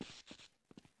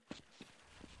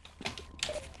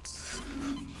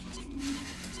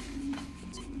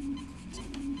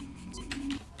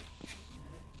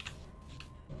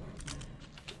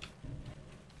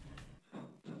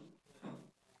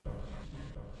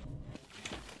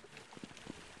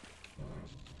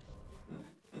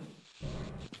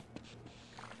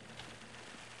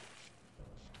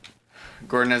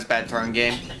 Gordon has bad throwing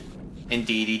game.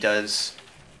 Indeed, he does.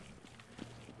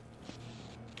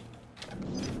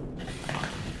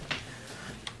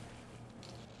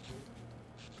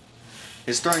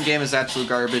 His throwing game is absolute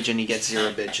garbage and he gets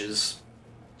 0 bitches.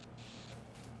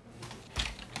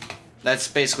 That's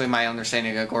basically my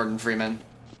understanding of Gordon Freeman.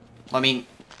 I mean,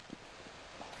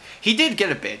 he did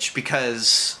get a bitch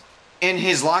because in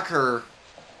his locker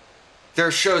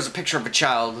there shows a picture of a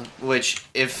child, which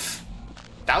if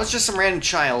that was just some random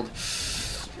child,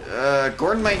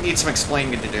 Gordon might need some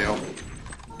explaining to do.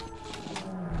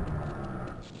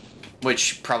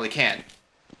 Which probably can.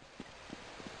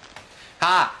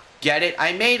 Ha! Get it?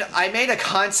 I made a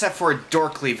concept for a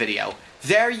Dorkly video.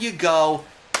 There you go.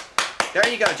 There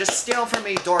you go. Just steal from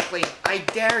me, Dorkly. I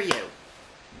dare you.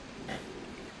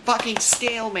 Fucking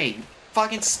steal me.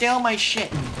 Fucking steal my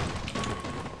shit.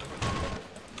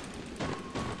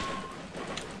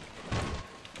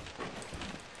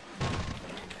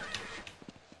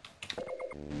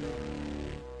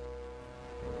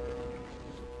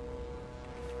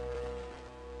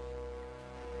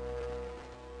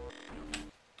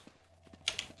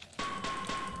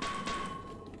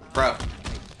 Bro.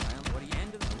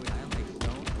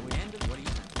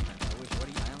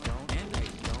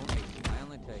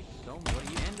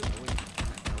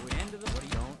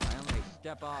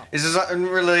 Is this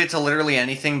unrelated to literally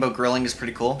anything, but grilling is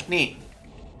pretty cool? Neat.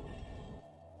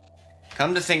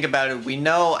 Come to think about it, we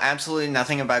know absolutely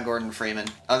nothing about Gordon Freeman,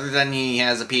 other than he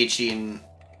has a PhD in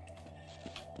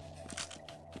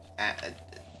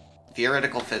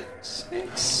theoretical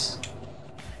physics.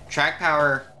 Track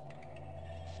power.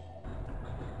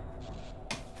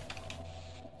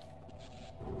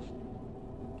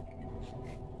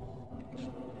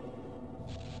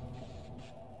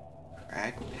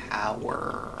 Track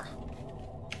power.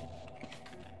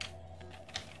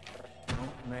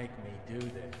 Don't make me do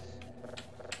this.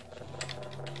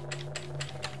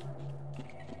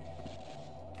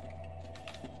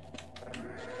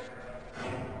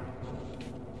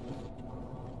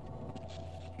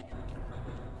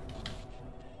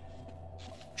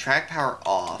 Track power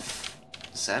off.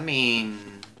 Does that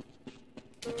mean...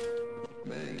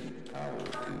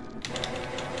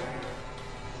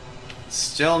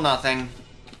 Still nothing.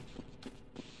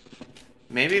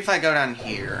 Maybe if I go down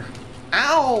here.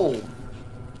 Ow!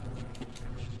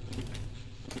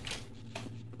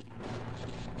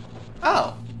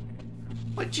 Oh.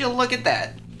 Would you look at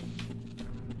that?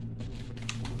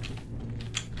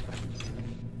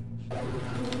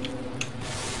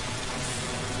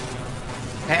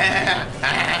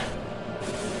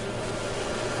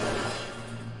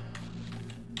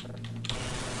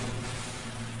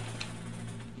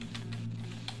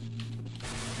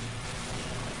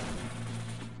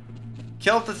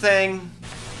 Killed the thing.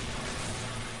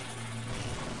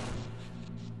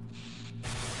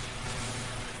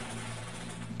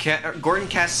 Gordon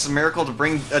casts a miracle to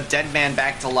bring a dead man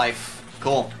back to life.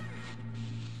 Cool.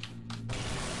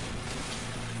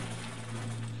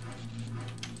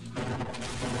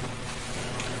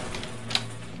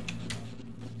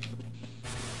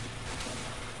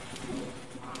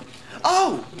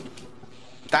 Oh!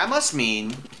 That must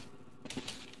mean...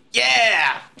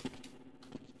 Yeah!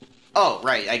 Oh,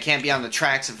 right. I can't be on the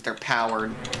tracks if they're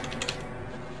powered.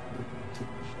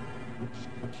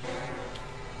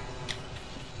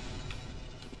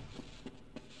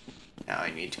 Now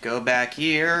I need to go back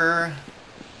here.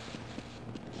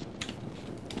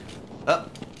 Up.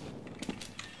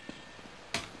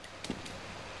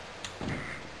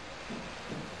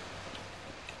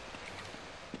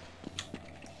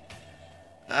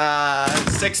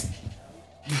 Six...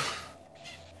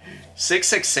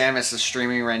 66 Samus is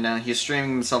streaming right now. He's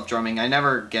streaming himself drumming. I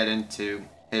never get into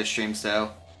his streams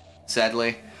though,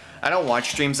 sadly. I don't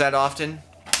watch streams that often.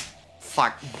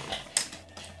 Fuck.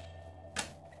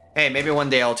 Hey, maybe one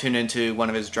day I'll tune into one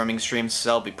of his drumming streams.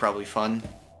 That'll be probably fun.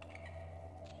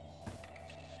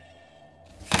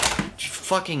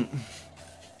 Fucking...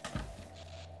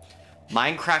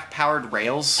 Minecraft-powered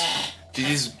rails? Do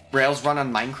these rails run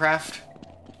on Minecraft?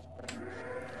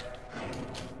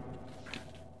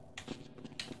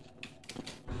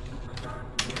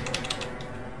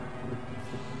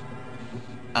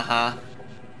 Uh-huh.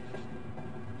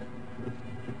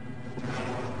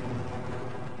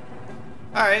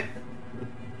 Alright.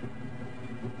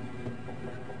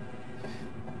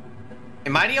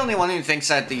 Am I the only one who thinks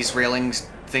that these railings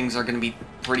things are gonna be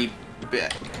pretty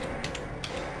big?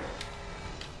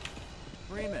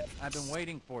 Freeman, I've been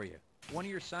waiting for you. One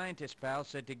of your scientist pals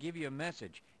said to give you a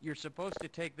message. You're supposed to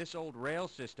take this old rail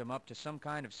system up to some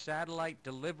kind of satellite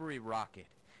delivery rocket.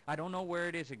 I don't know where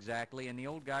it is exactly, and the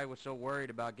old guy was so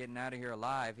worried about getting out of here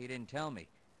alive, he didn't tell me.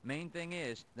 Main thing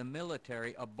is, the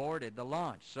military aborted the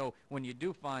launch, so when you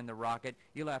do find the rocket,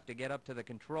 you'll have to get up to the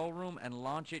control room and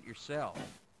launch it yourself.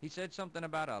 He said something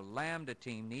about a Lambda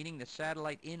team needing the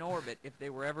satellite in orbit if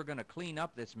they were ever going to clean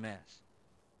up this mess.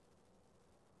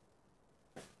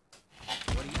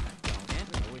 What do you think, John?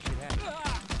 I wish it had.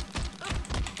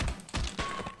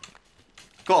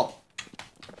 Cool.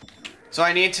 So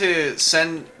I need to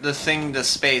send the thing to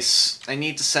space. I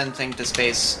need to send thing to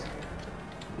space.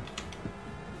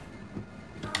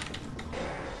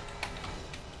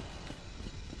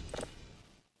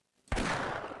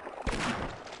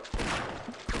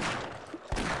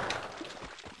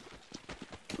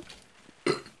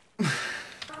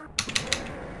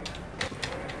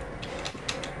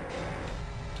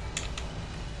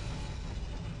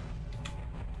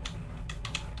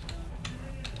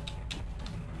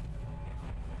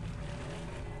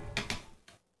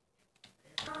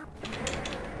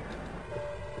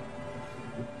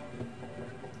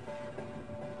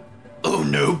 Oh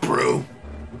no, bro.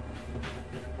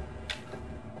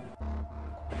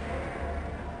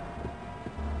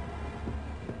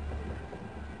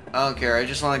 I don't care, I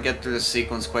just want to get through this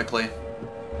sequence quickly.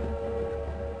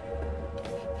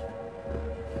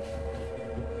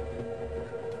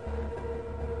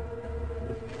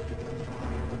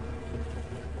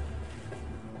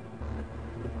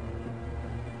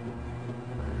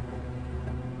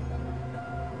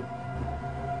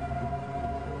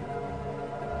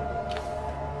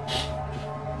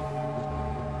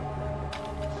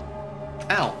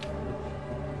 Ow.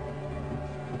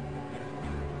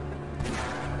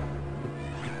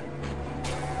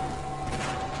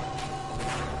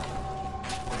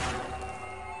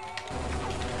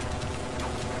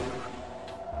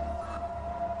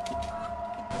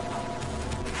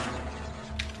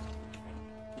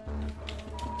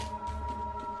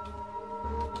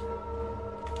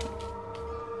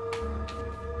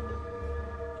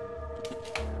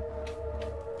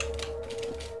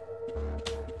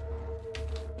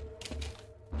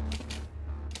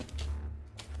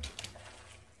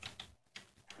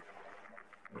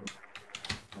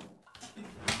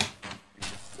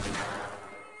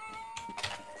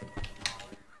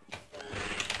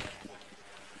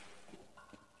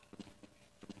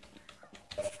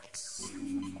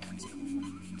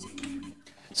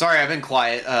 Sorry, I've been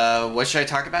quiet. What should I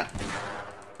talk about?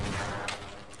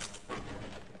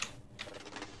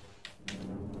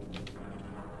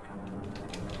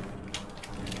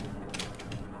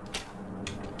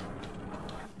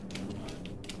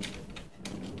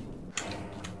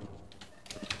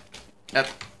 Yep.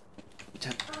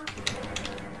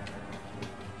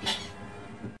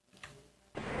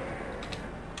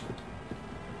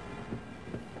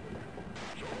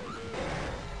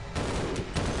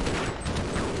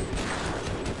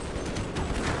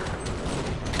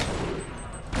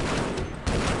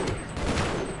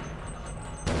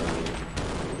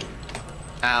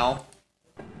 Ow.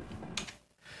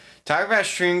 Talk about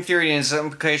string theory and its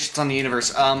implications on the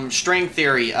universe. String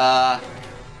theory.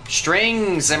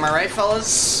 Strings, am I right,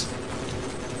 fellas?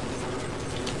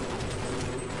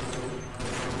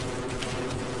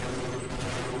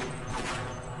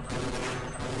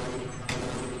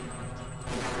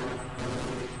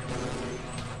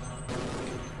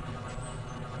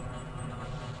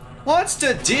 What's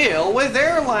the deal with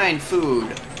airline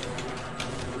food?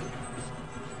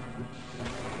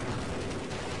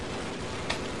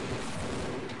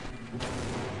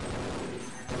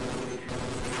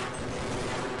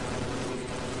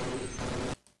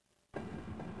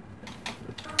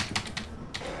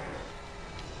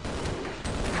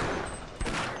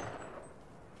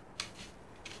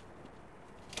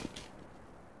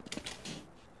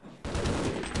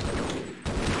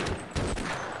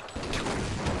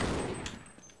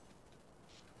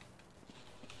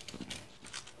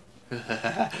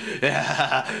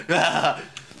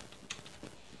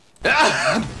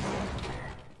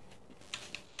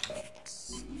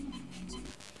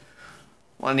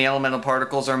 When the elemental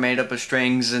particles are made up of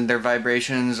strings and their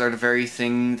vibrations are the very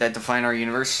thing that define our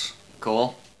universe.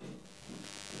 Cool.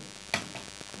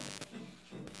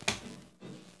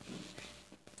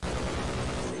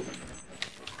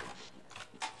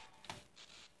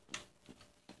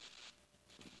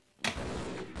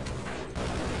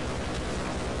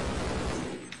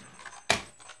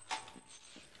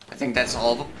 I think that's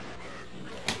all of them.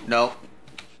 No.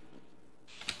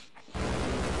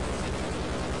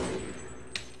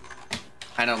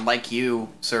 I don't like you,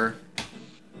 sir.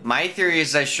 My theory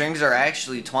is that strings are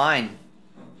actually twine.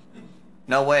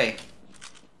 No way.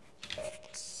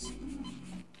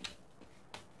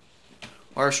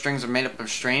 Or strings are made up of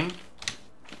string?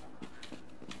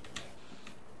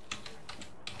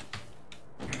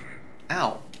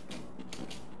 Ow.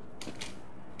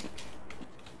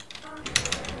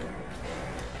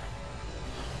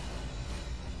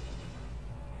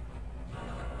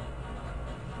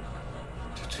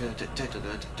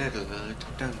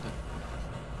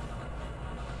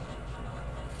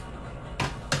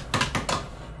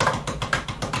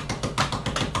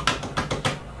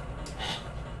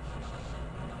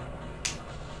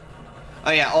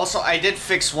 Oh yeah, also I did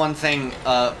fix one thing,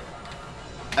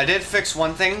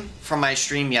 from my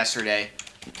stream yesterday.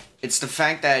 It's the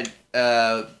fact that,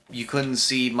 you couldn't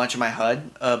see much of my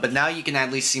HUD, but now you can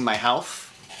at least see my health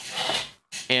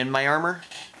and my armor.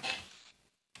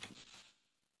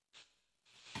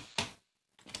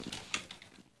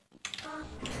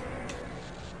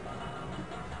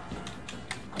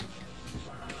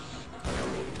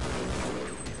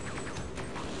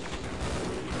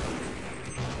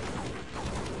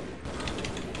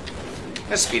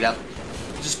 Just speed up.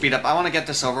 Just speed up. I want to get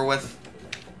this over with.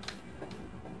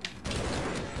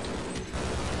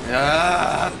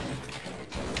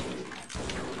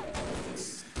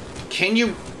 Can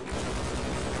you...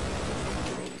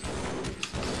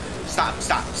 Stop,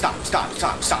 stop, stop, stop,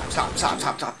 stop, stop, stop, stop,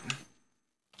 stop, stop.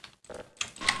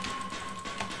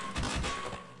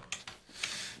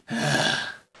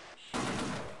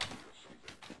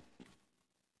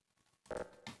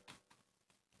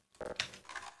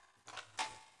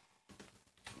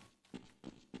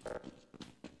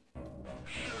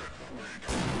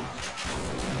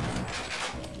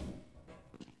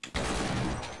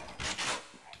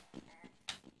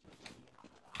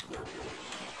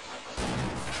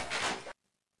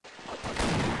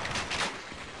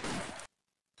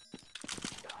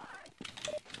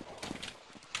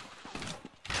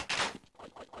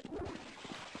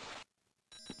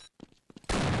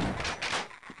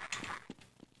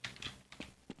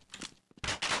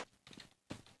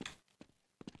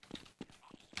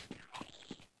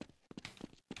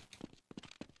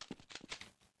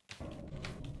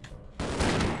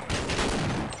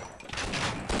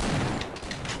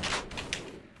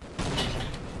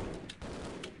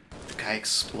 I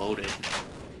exploded.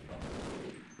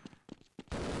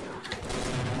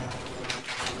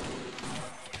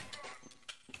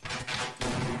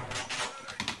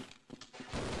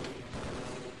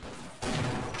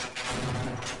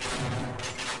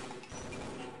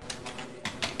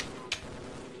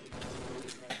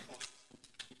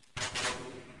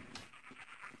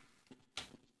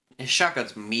 His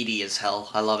shotgun's meaty as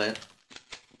hell. I love it.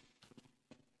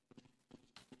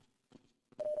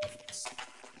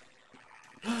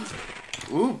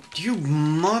 Ooh, you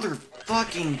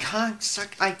motherfucking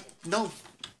cocksuck. No.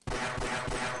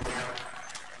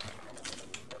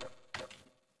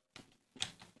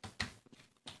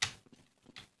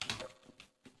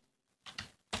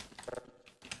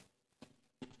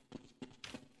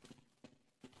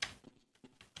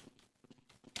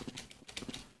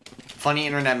 Funny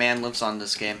internet man lives on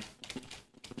this game.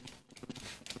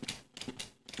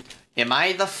 Am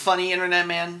I the funny internet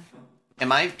man?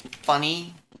 Am I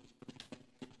funny?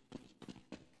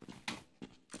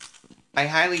 I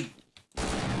highly...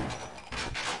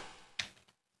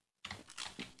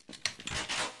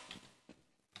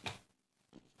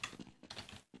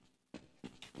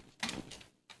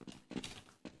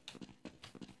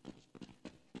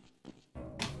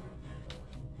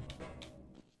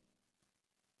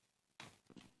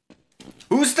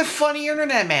 Who's the funny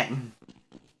internet man?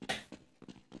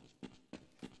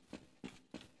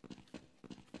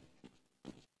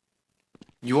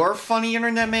 You're funny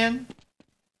internet man?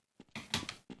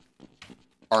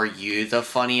 Are you the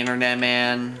funny internet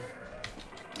man?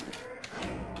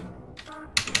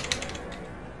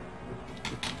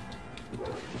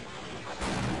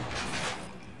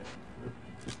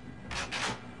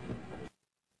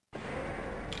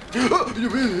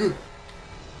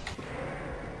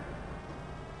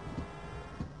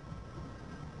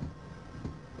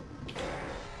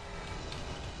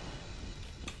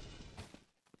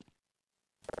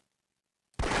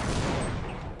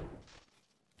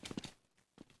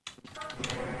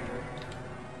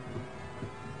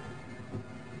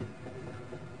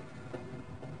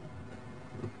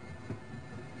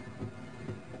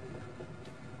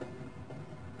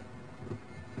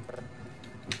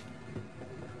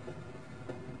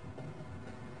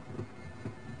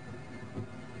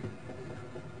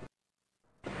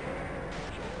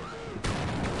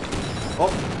 Oh.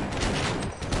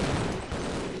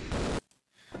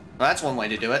 Well, that's one way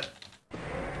to do it.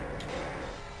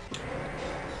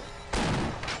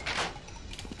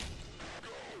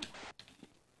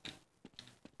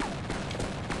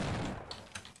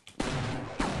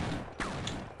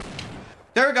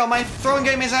 There we go, my throwing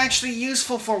game is actually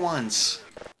useful for once.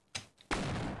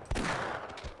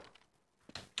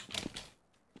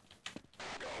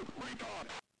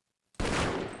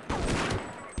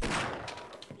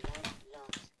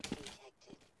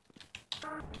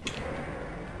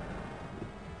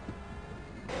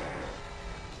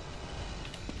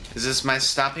 Is this my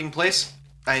stopping place?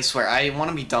 I swear, I want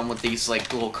to be done with these,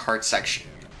 like, little cart section.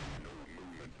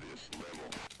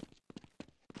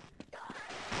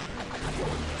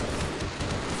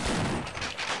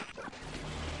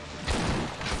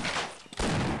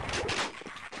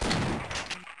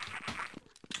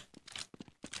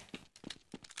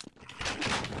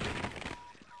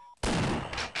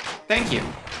 Thank you.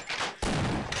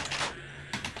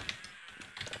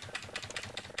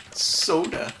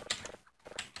 Soda.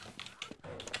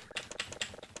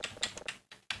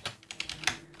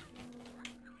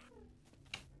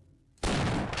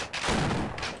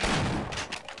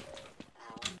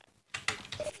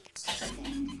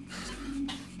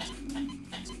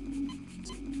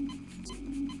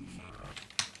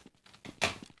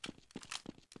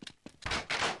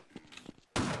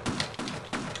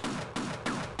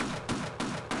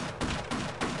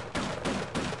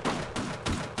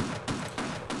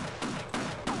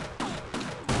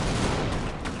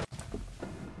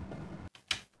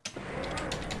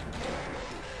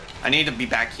 I need to be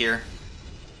back here.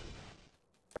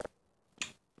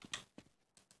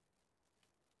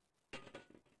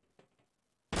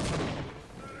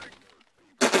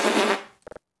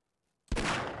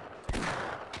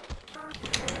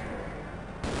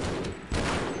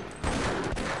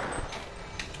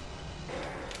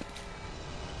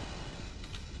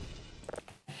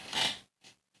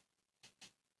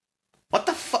 What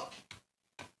the fuck?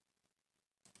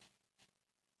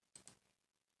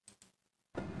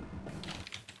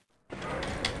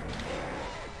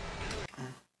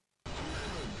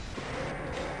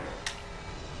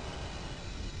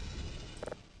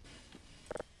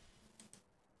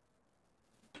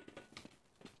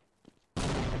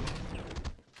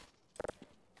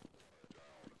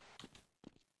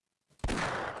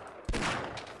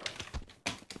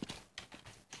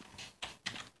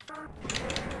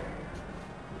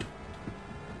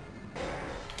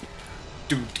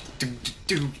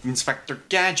 Inspector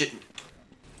Gadget.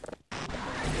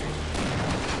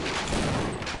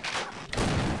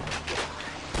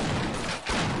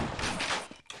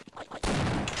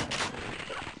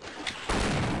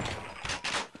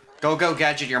 Go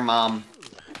gadget your mom.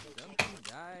 Something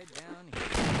died down here.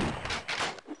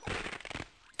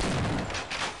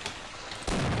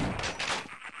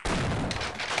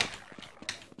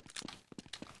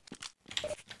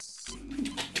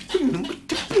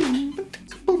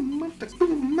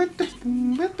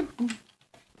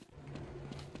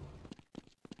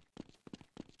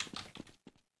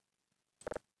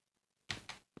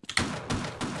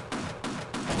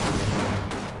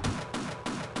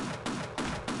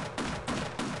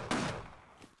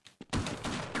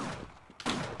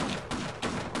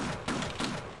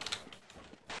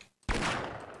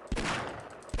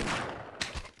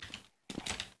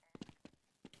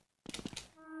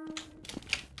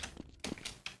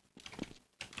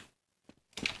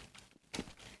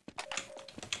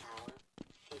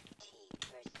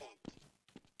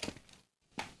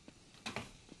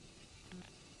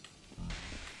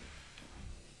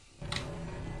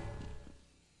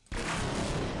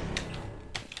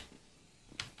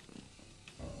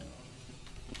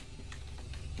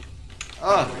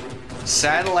 Ugh.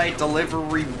 Satellite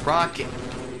delivery rocket.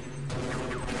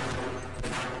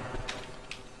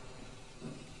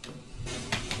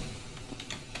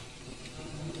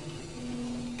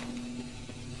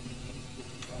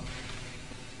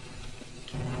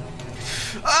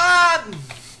 Ah!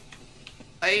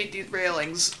 I hate these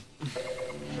railings.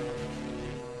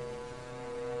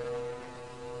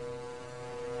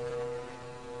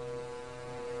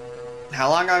 How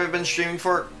long have I been streaming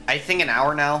for? I think an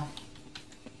hour now.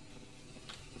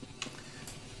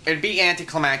 It'd be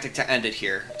anticlimactic to end it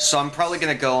here, so I'm probably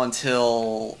gonna go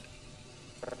until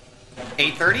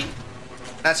 8:30.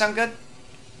 That sound good?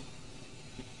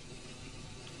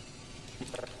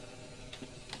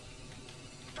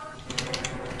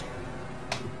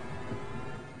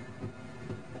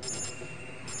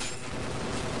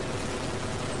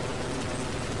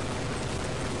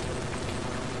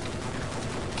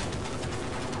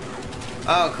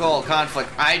 Oh, cool. Conflict.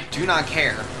 I do not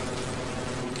care.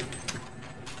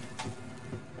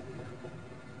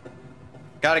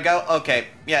 Gotta go? Okay.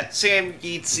 Yeah, Sam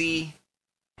Yeetsy.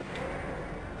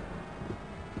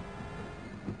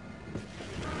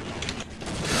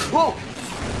 Whoa!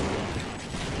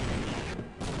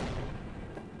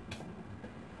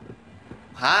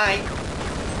 Hi.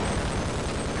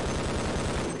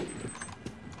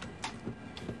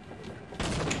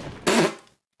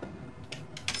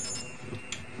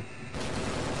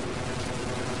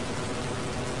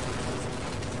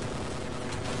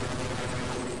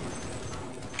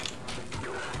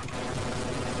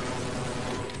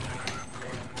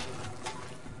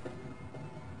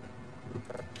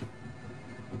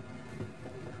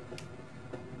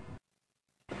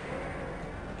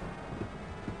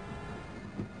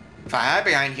 If I hide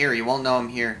behind here, you won't know I'm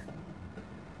here.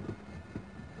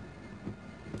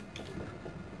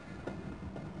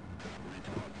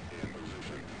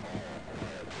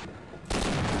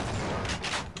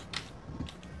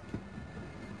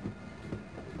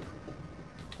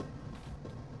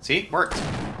 See? Worked.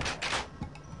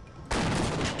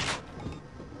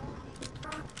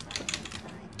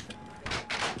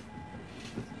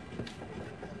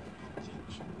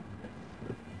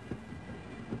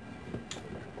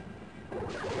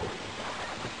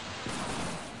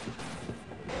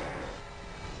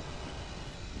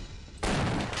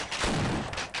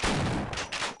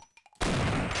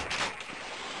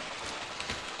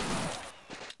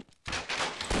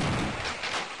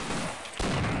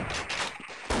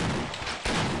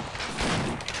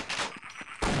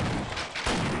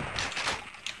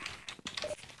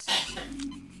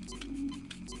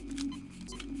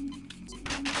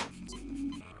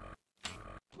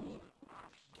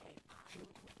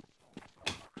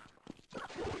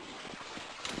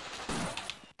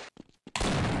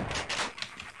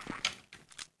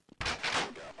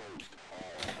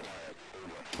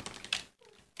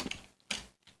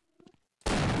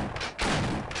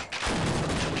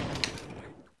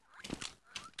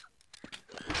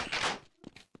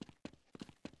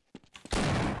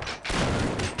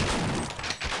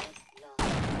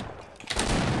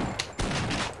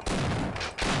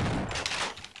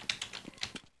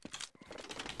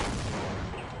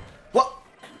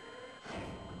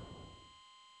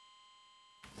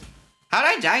 How'd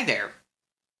I die there?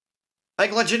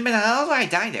 Like, legitimate, how did I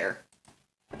die there?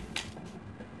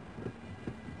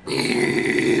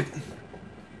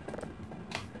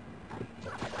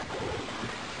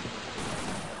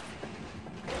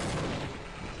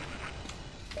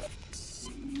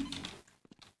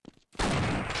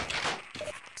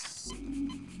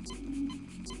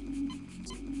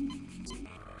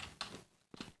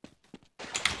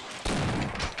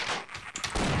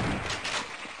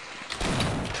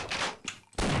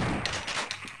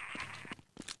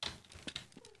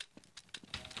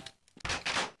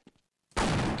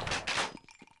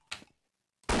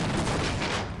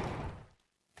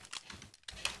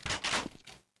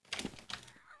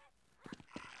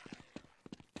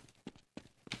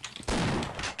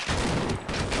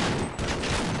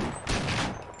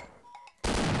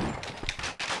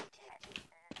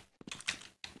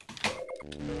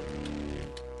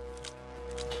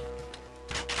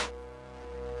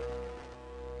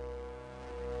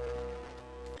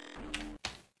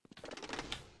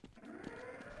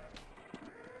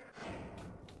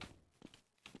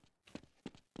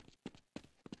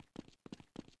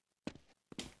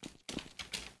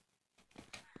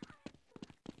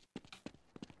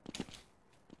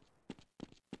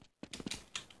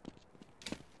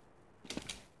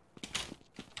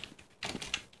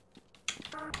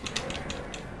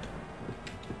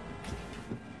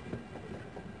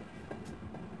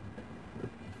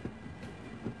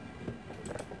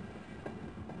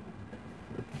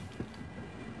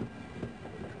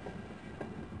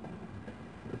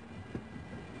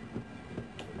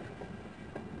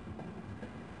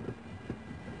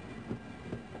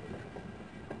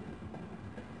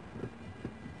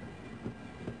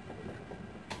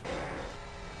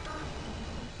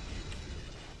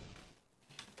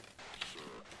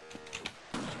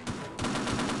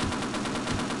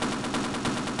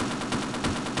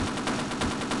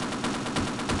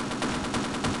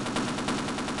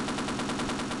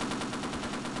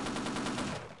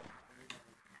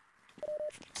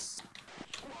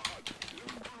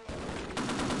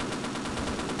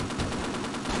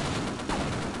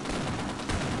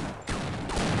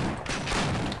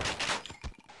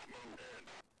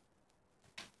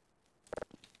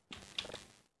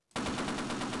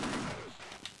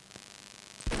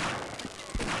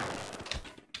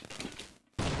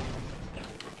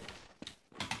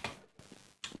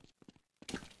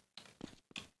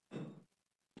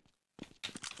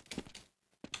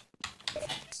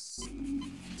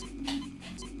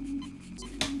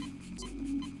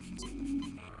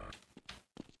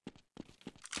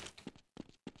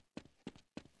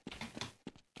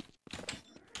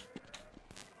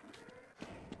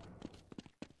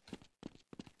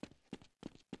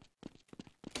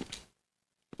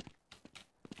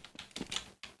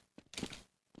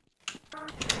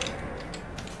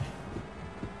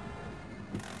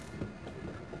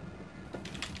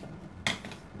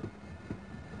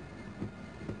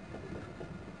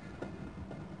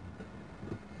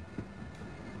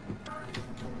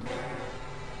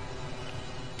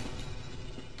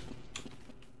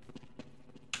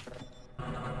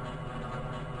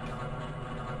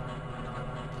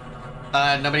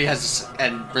 Nobody has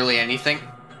really anything.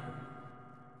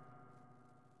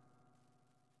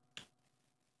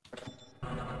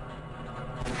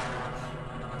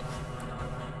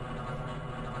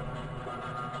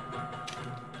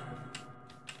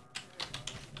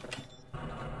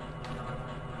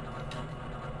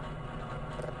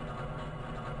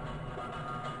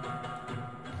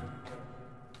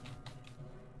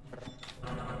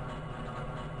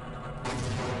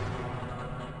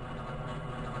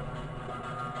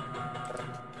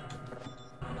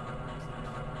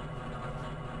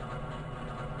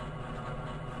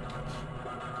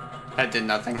 That did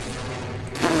nothing.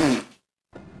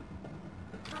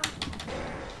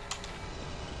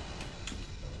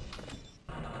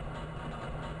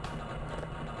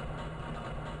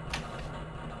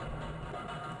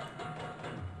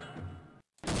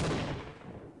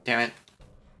 Damn it.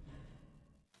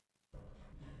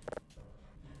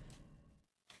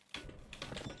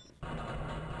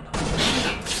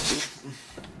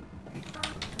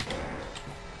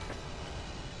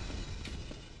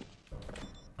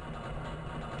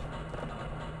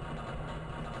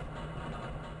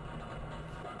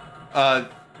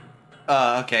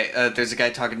 Okay, there's a guy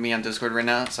talking to me on Discord right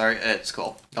now. Sorry, it's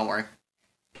cool. Don't worry.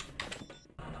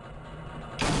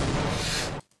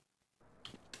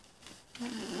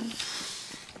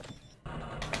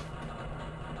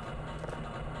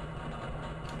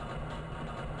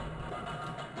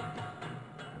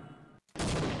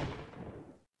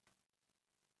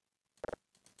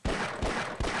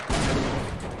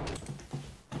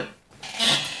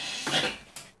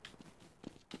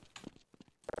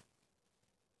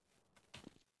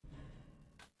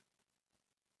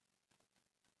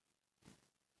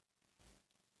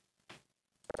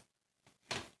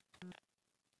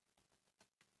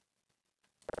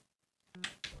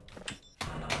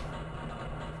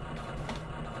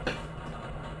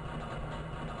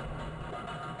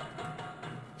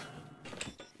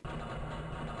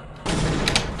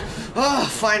 Oh,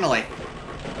 finally!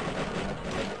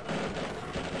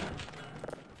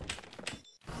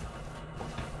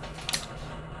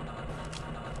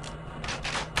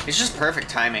 It's just perfect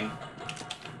timing.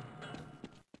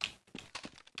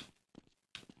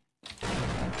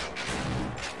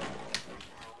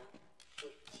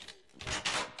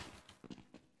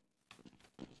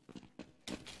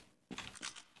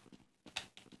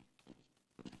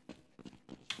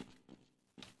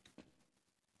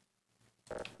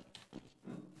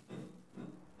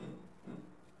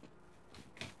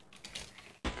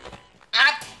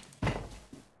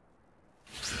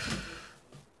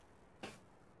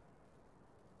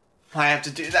 I have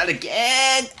to do that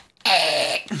again.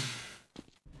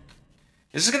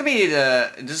 This is gonna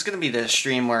be the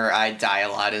stream where I die a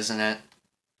lot, isn't it?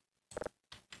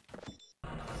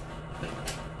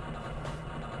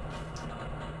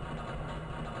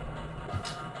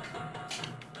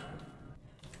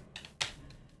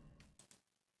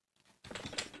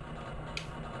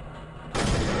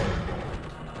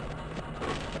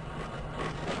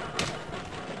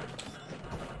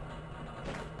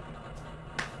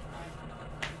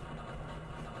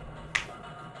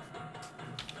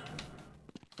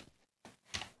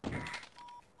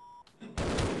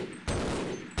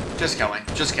 Just kill me.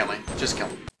 Just kill me. Just kill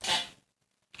me.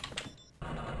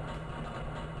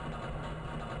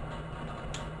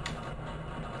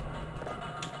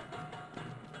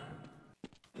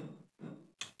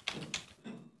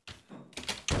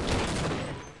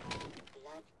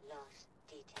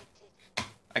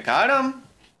 I got him.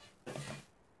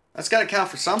 That's gotta count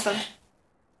for something.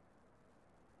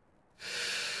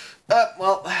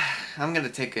 Well, I'm gonna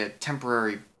take a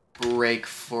temporary break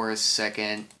for a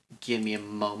second. Give me a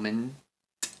moment.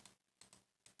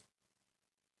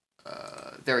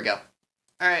 There we go.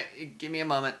 Alright, give me a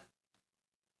moment.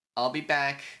 I'll be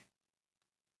back.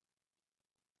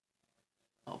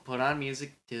 I'll put on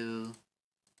music too.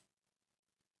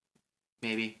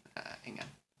 Maybe. Hang on.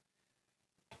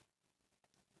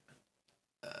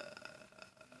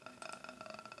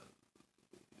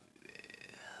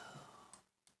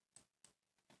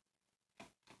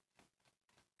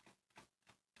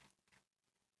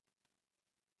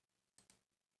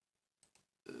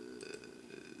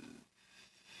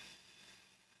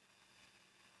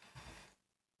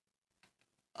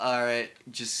 Alright,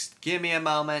 just give me a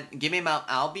moment. Give me a moment.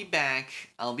 I'll be back.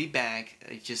 I'll be back.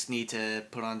 I just need to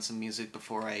put on some music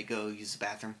before I go use the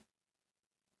bathroom.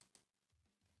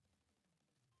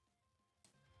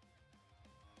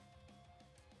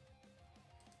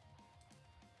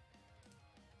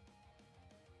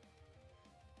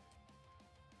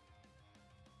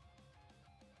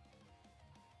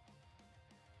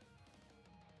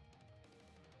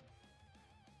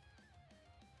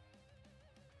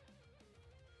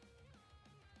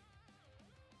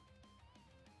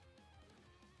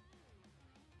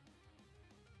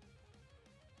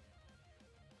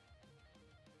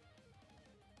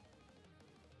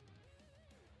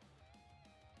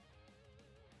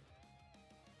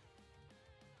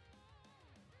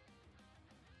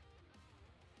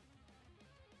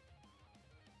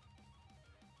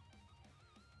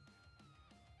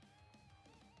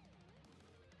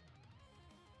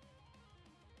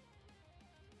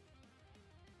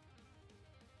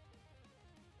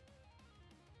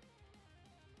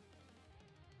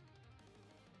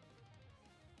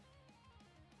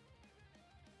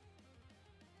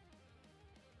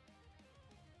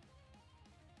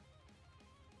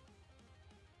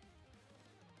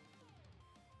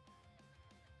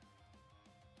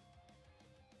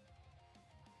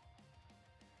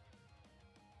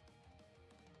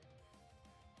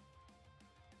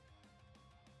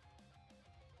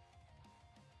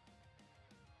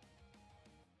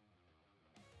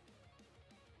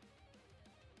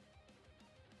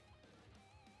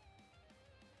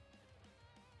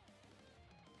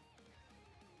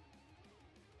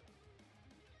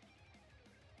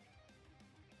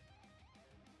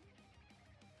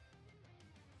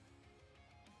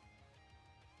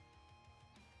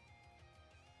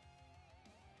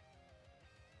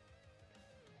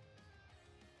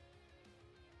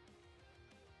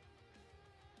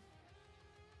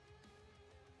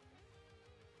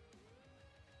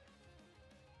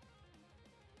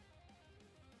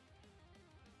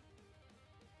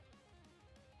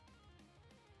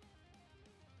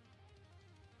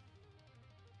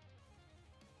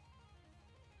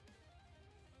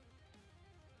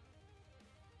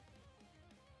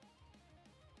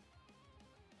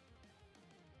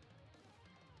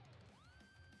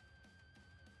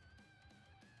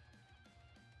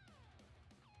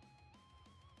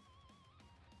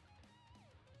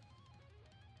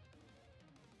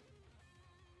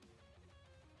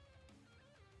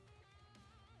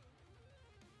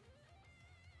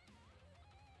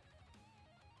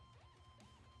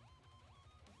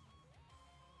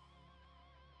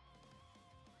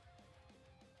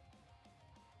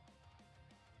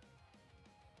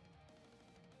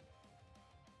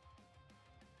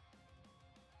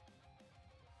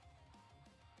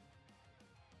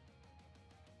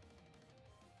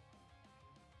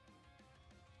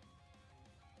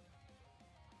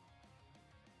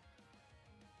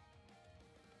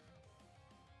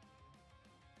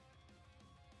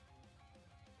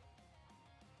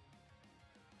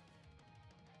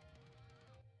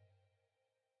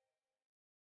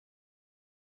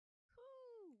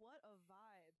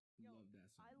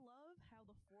 I love how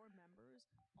the four members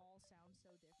all sound so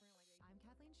different. I'm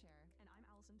Kathleen Scher. And I'm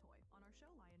Allison Toy. On our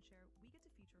show Lion Share, we get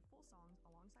to feature full songs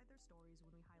alongside their stories when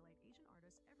we highlight Asian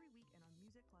artists every week in our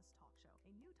Music Plus talk show,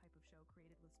 a new type of show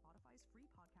created with Spotify's free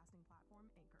podcasting platform,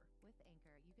 Anchor. With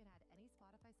Anchor, you can add any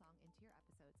Spotify song into your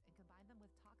episodes and combine them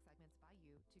with talk segments by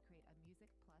you to create a Music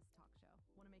Plus talk show.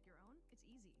 Want to make your own? It's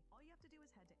easy. All you have to do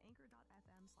is head to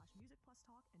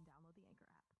anchor.fm/musicplustalk and download the Anchor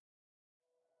app.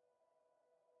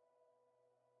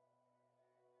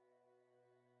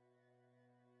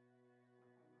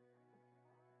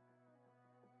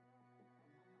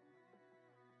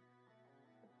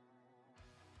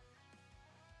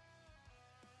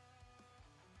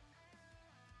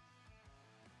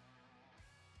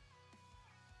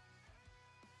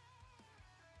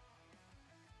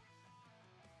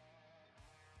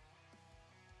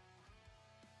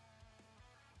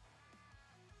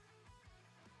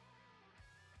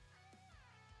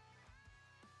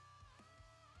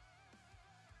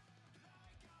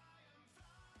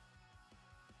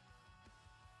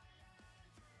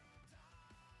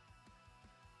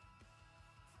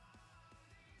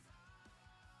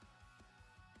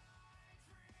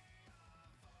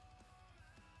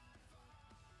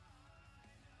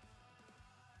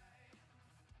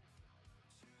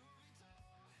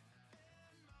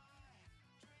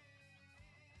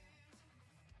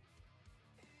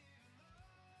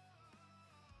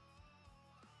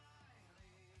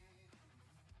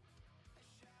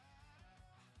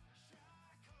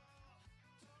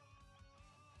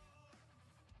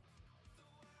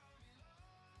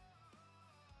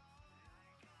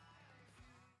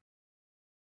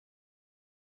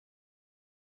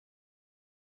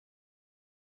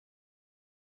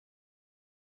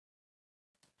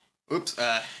 Oops,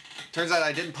 turns out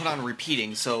I didn't put on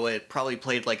repeating, so it probably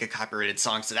played like a copyrighted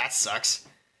song, so that sucks.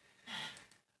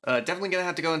 Definitely gonna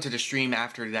have to go into the stream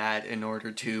after that in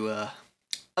order to,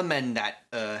 amend that,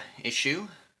 issue.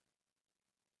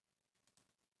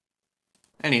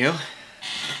 Anywho.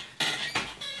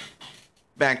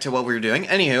 Back to what we were doing.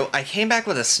 Anywho, I came back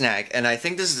with a snack, and I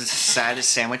think this is the saddest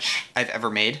sandwich I've ever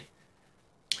made.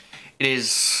 It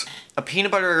is a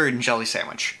peanut butter and jelly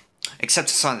sandwich. Except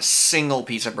it's on a single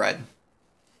piece of bread.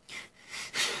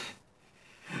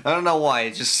 I don't know why,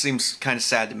 it just seems kind of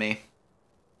sad to me.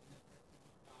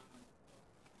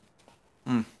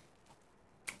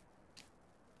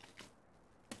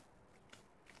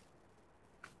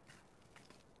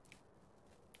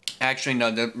 Actually,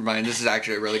 no, never mind. This is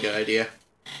actually a really good idea.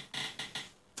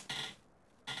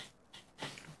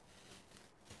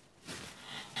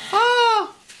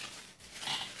 Ah!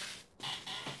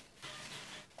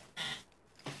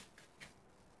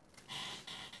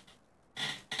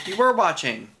 You were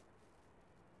watching.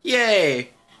 Yay!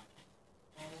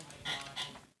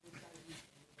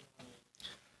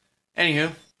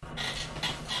 Anywho.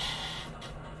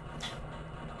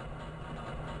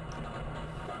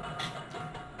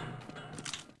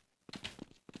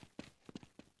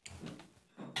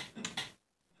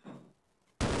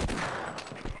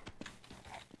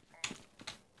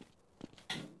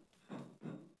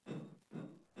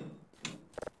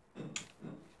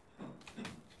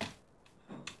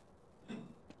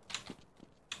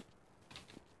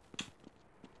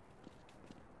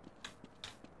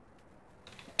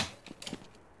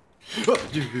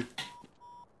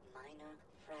 Minor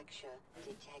fracture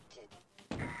detected.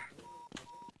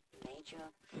 Major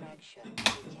fracture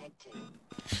detected.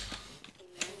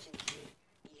 Emergency.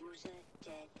 User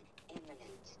death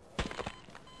imminent.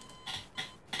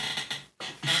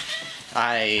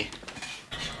 I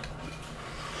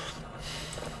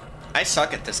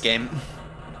suck at this game.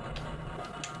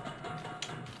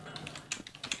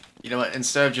 You know what?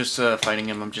 Instead of just fighting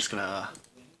him, I'm just gonna...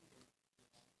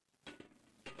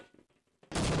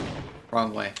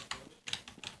 Wrong way.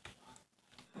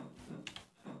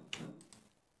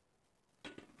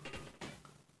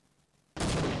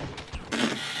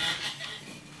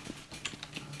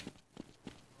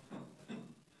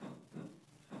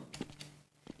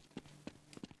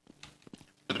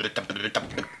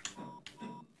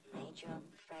 Major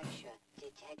fracture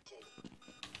detected.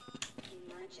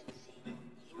 Emergency.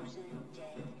 User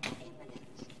death imminent.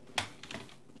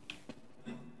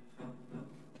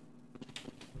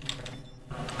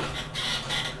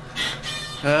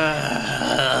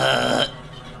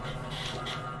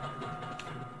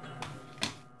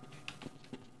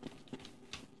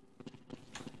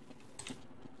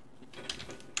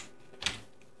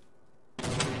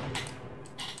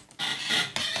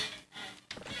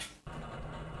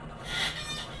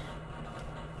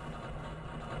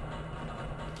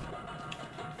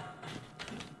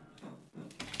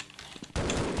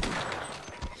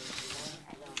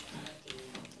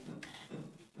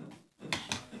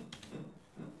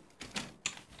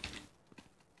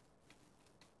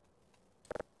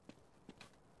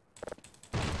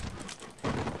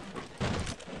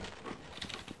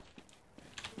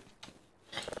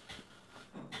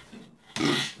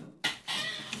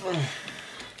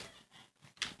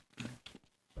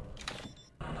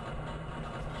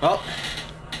 Well,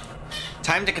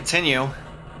 time to continue.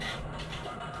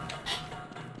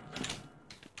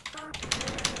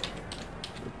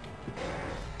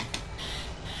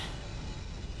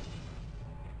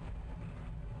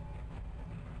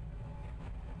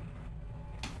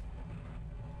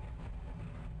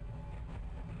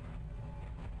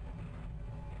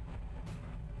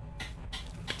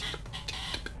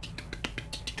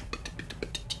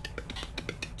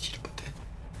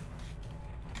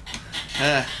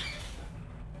 Uh.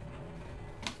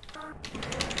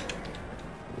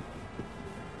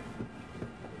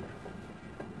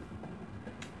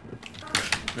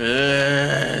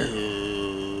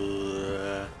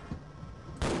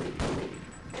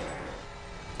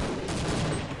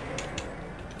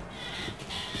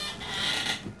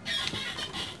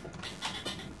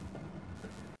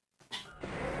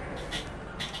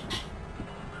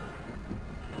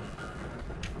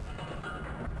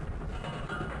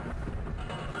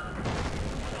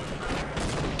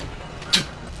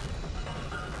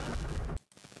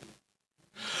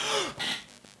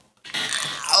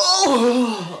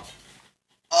 Oh!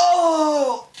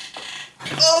 Oh!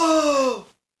 Oh!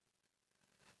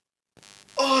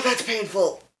 Oh, that's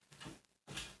painful.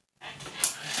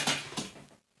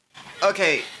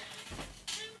 Okay.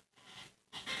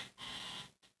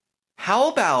 How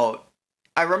about...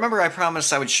 I remember I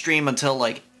promised I would stream until,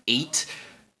 like, 8.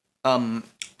 How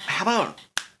about...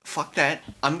 Fuck that.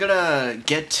 I'm gonna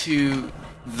get to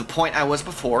the point I was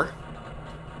before.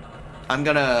 I'm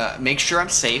gonna make sure I'm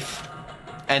safe.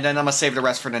 And then I'm gonna save the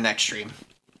rest for the next stream.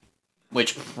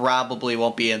 Which probably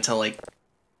won't be until, like,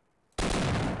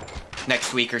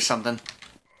 next week or something.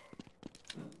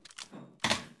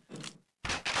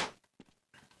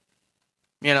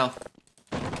 You know.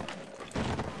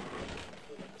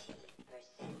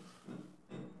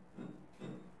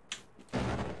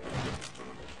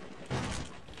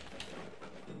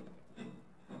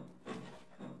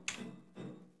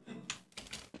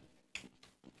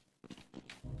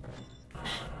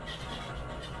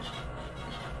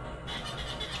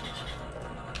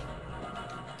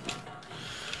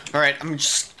 Alright, I'm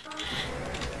just...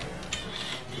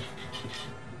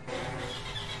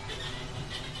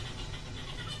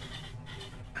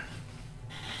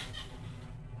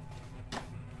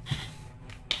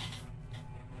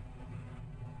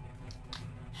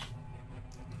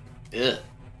 Ugh.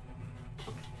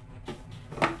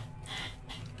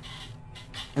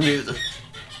 Ugh.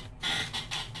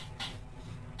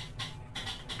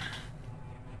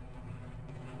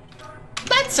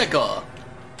 Let's go.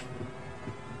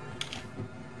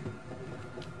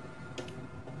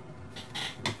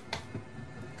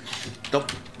 Nope.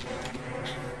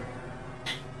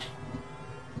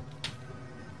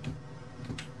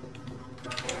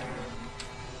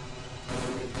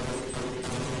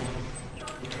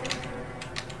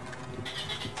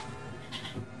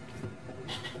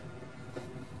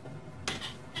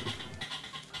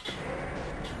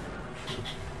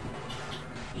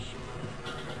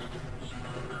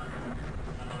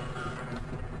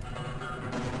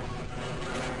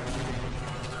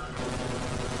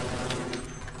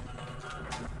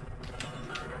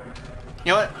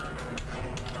 You know what?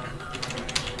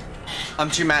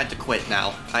 I'm too mad to quit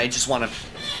now. I just want to...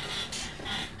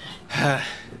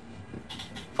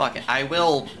 Fuck it. I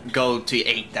will go to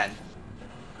 8 then.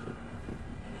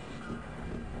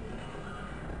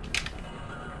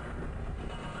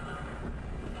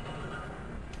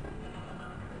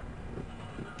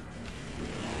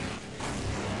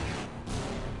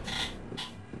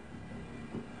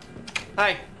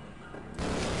 Hi.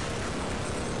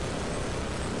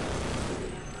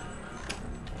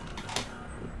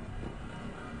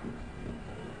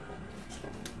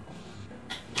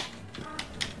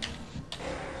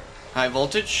 High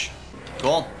voltage?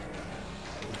 Cool.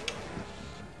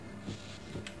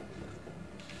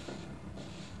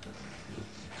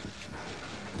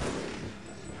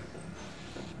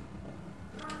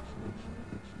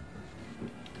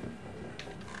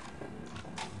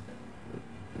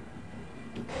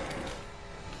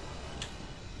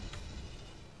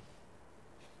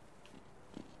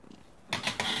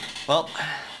 Well...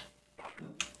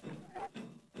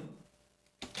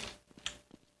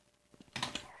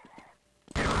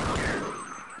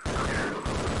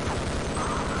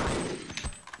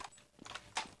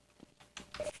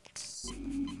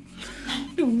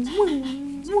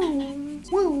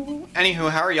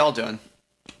 Anywho, how are y'all doing?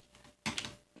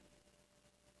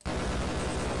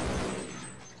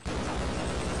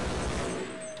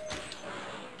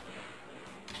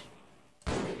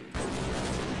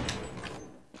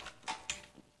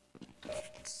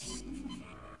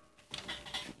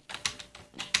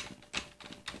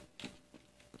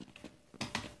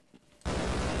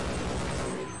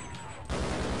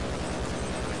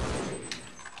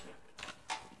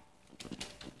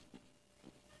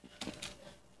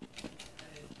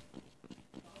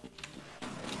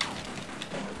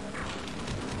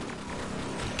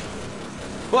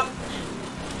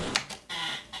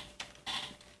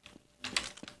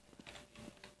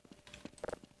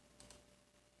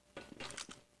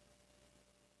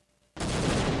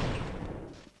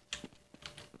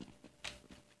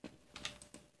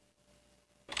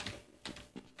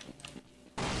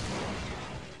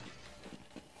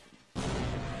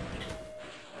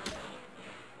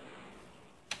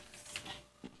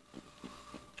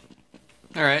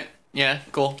 Alright. Yeah,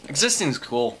 cool. Existing's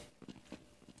cool.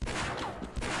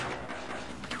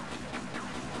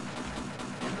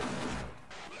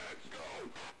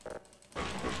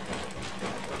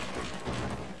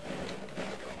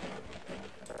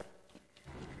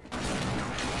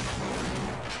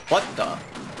 What the?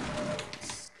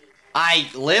 I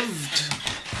lived.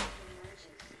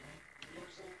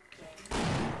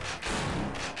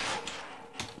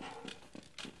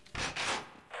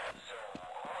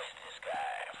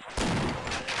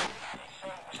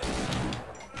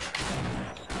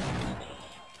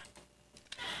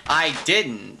 I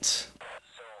didn't.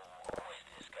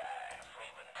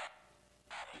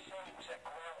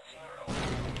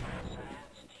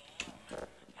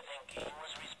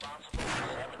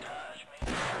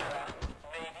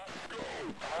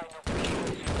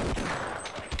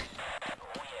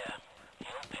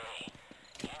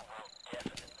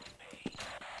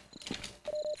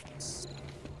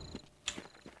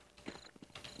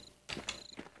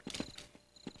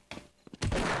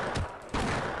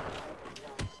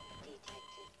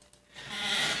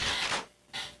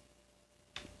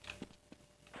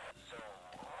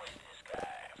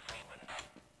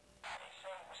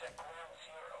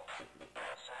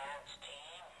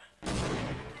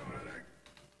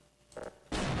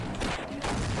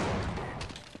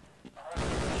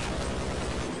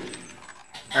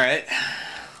 Alright.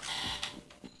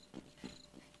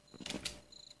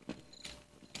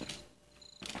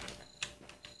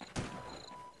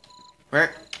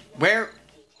 Where?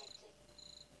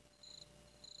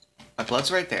 My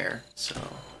blood's right there, so...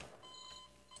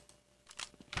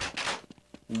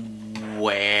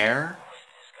 Where?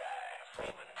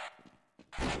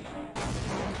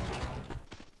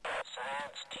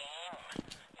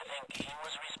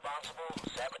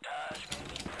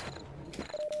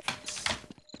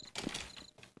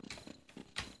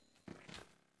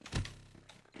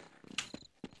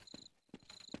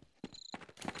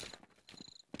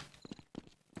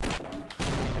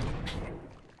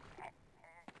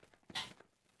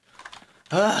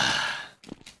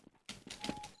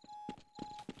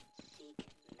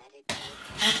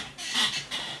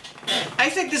 I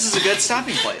think this is a good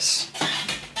stopping place.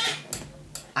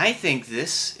 I think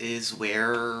this is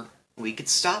where we could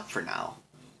stop for now.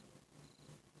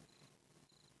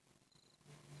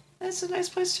 That's a nice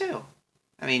place too.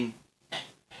 I mean,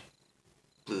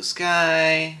 blue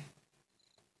sky.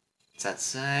 It's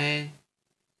outside.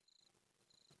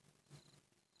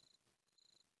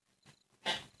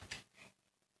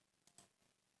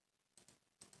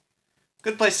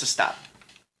 Good place to stop.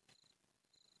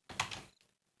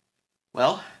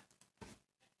 Well,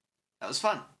 that was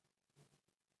fun.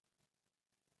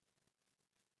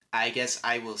 I guess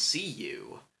I will see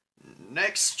you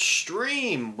next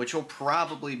stream, which will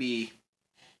probably be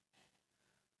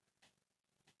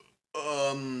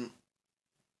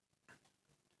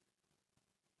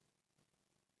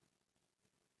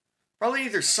probably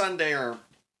either Sunday or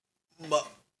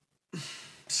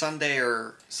Sunday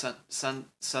or sunny sun.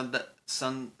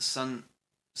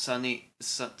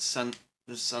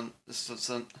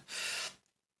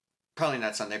 Probably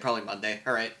not Sunday, probably Monday.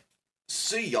 All right.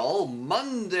 See y'all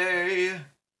Monday.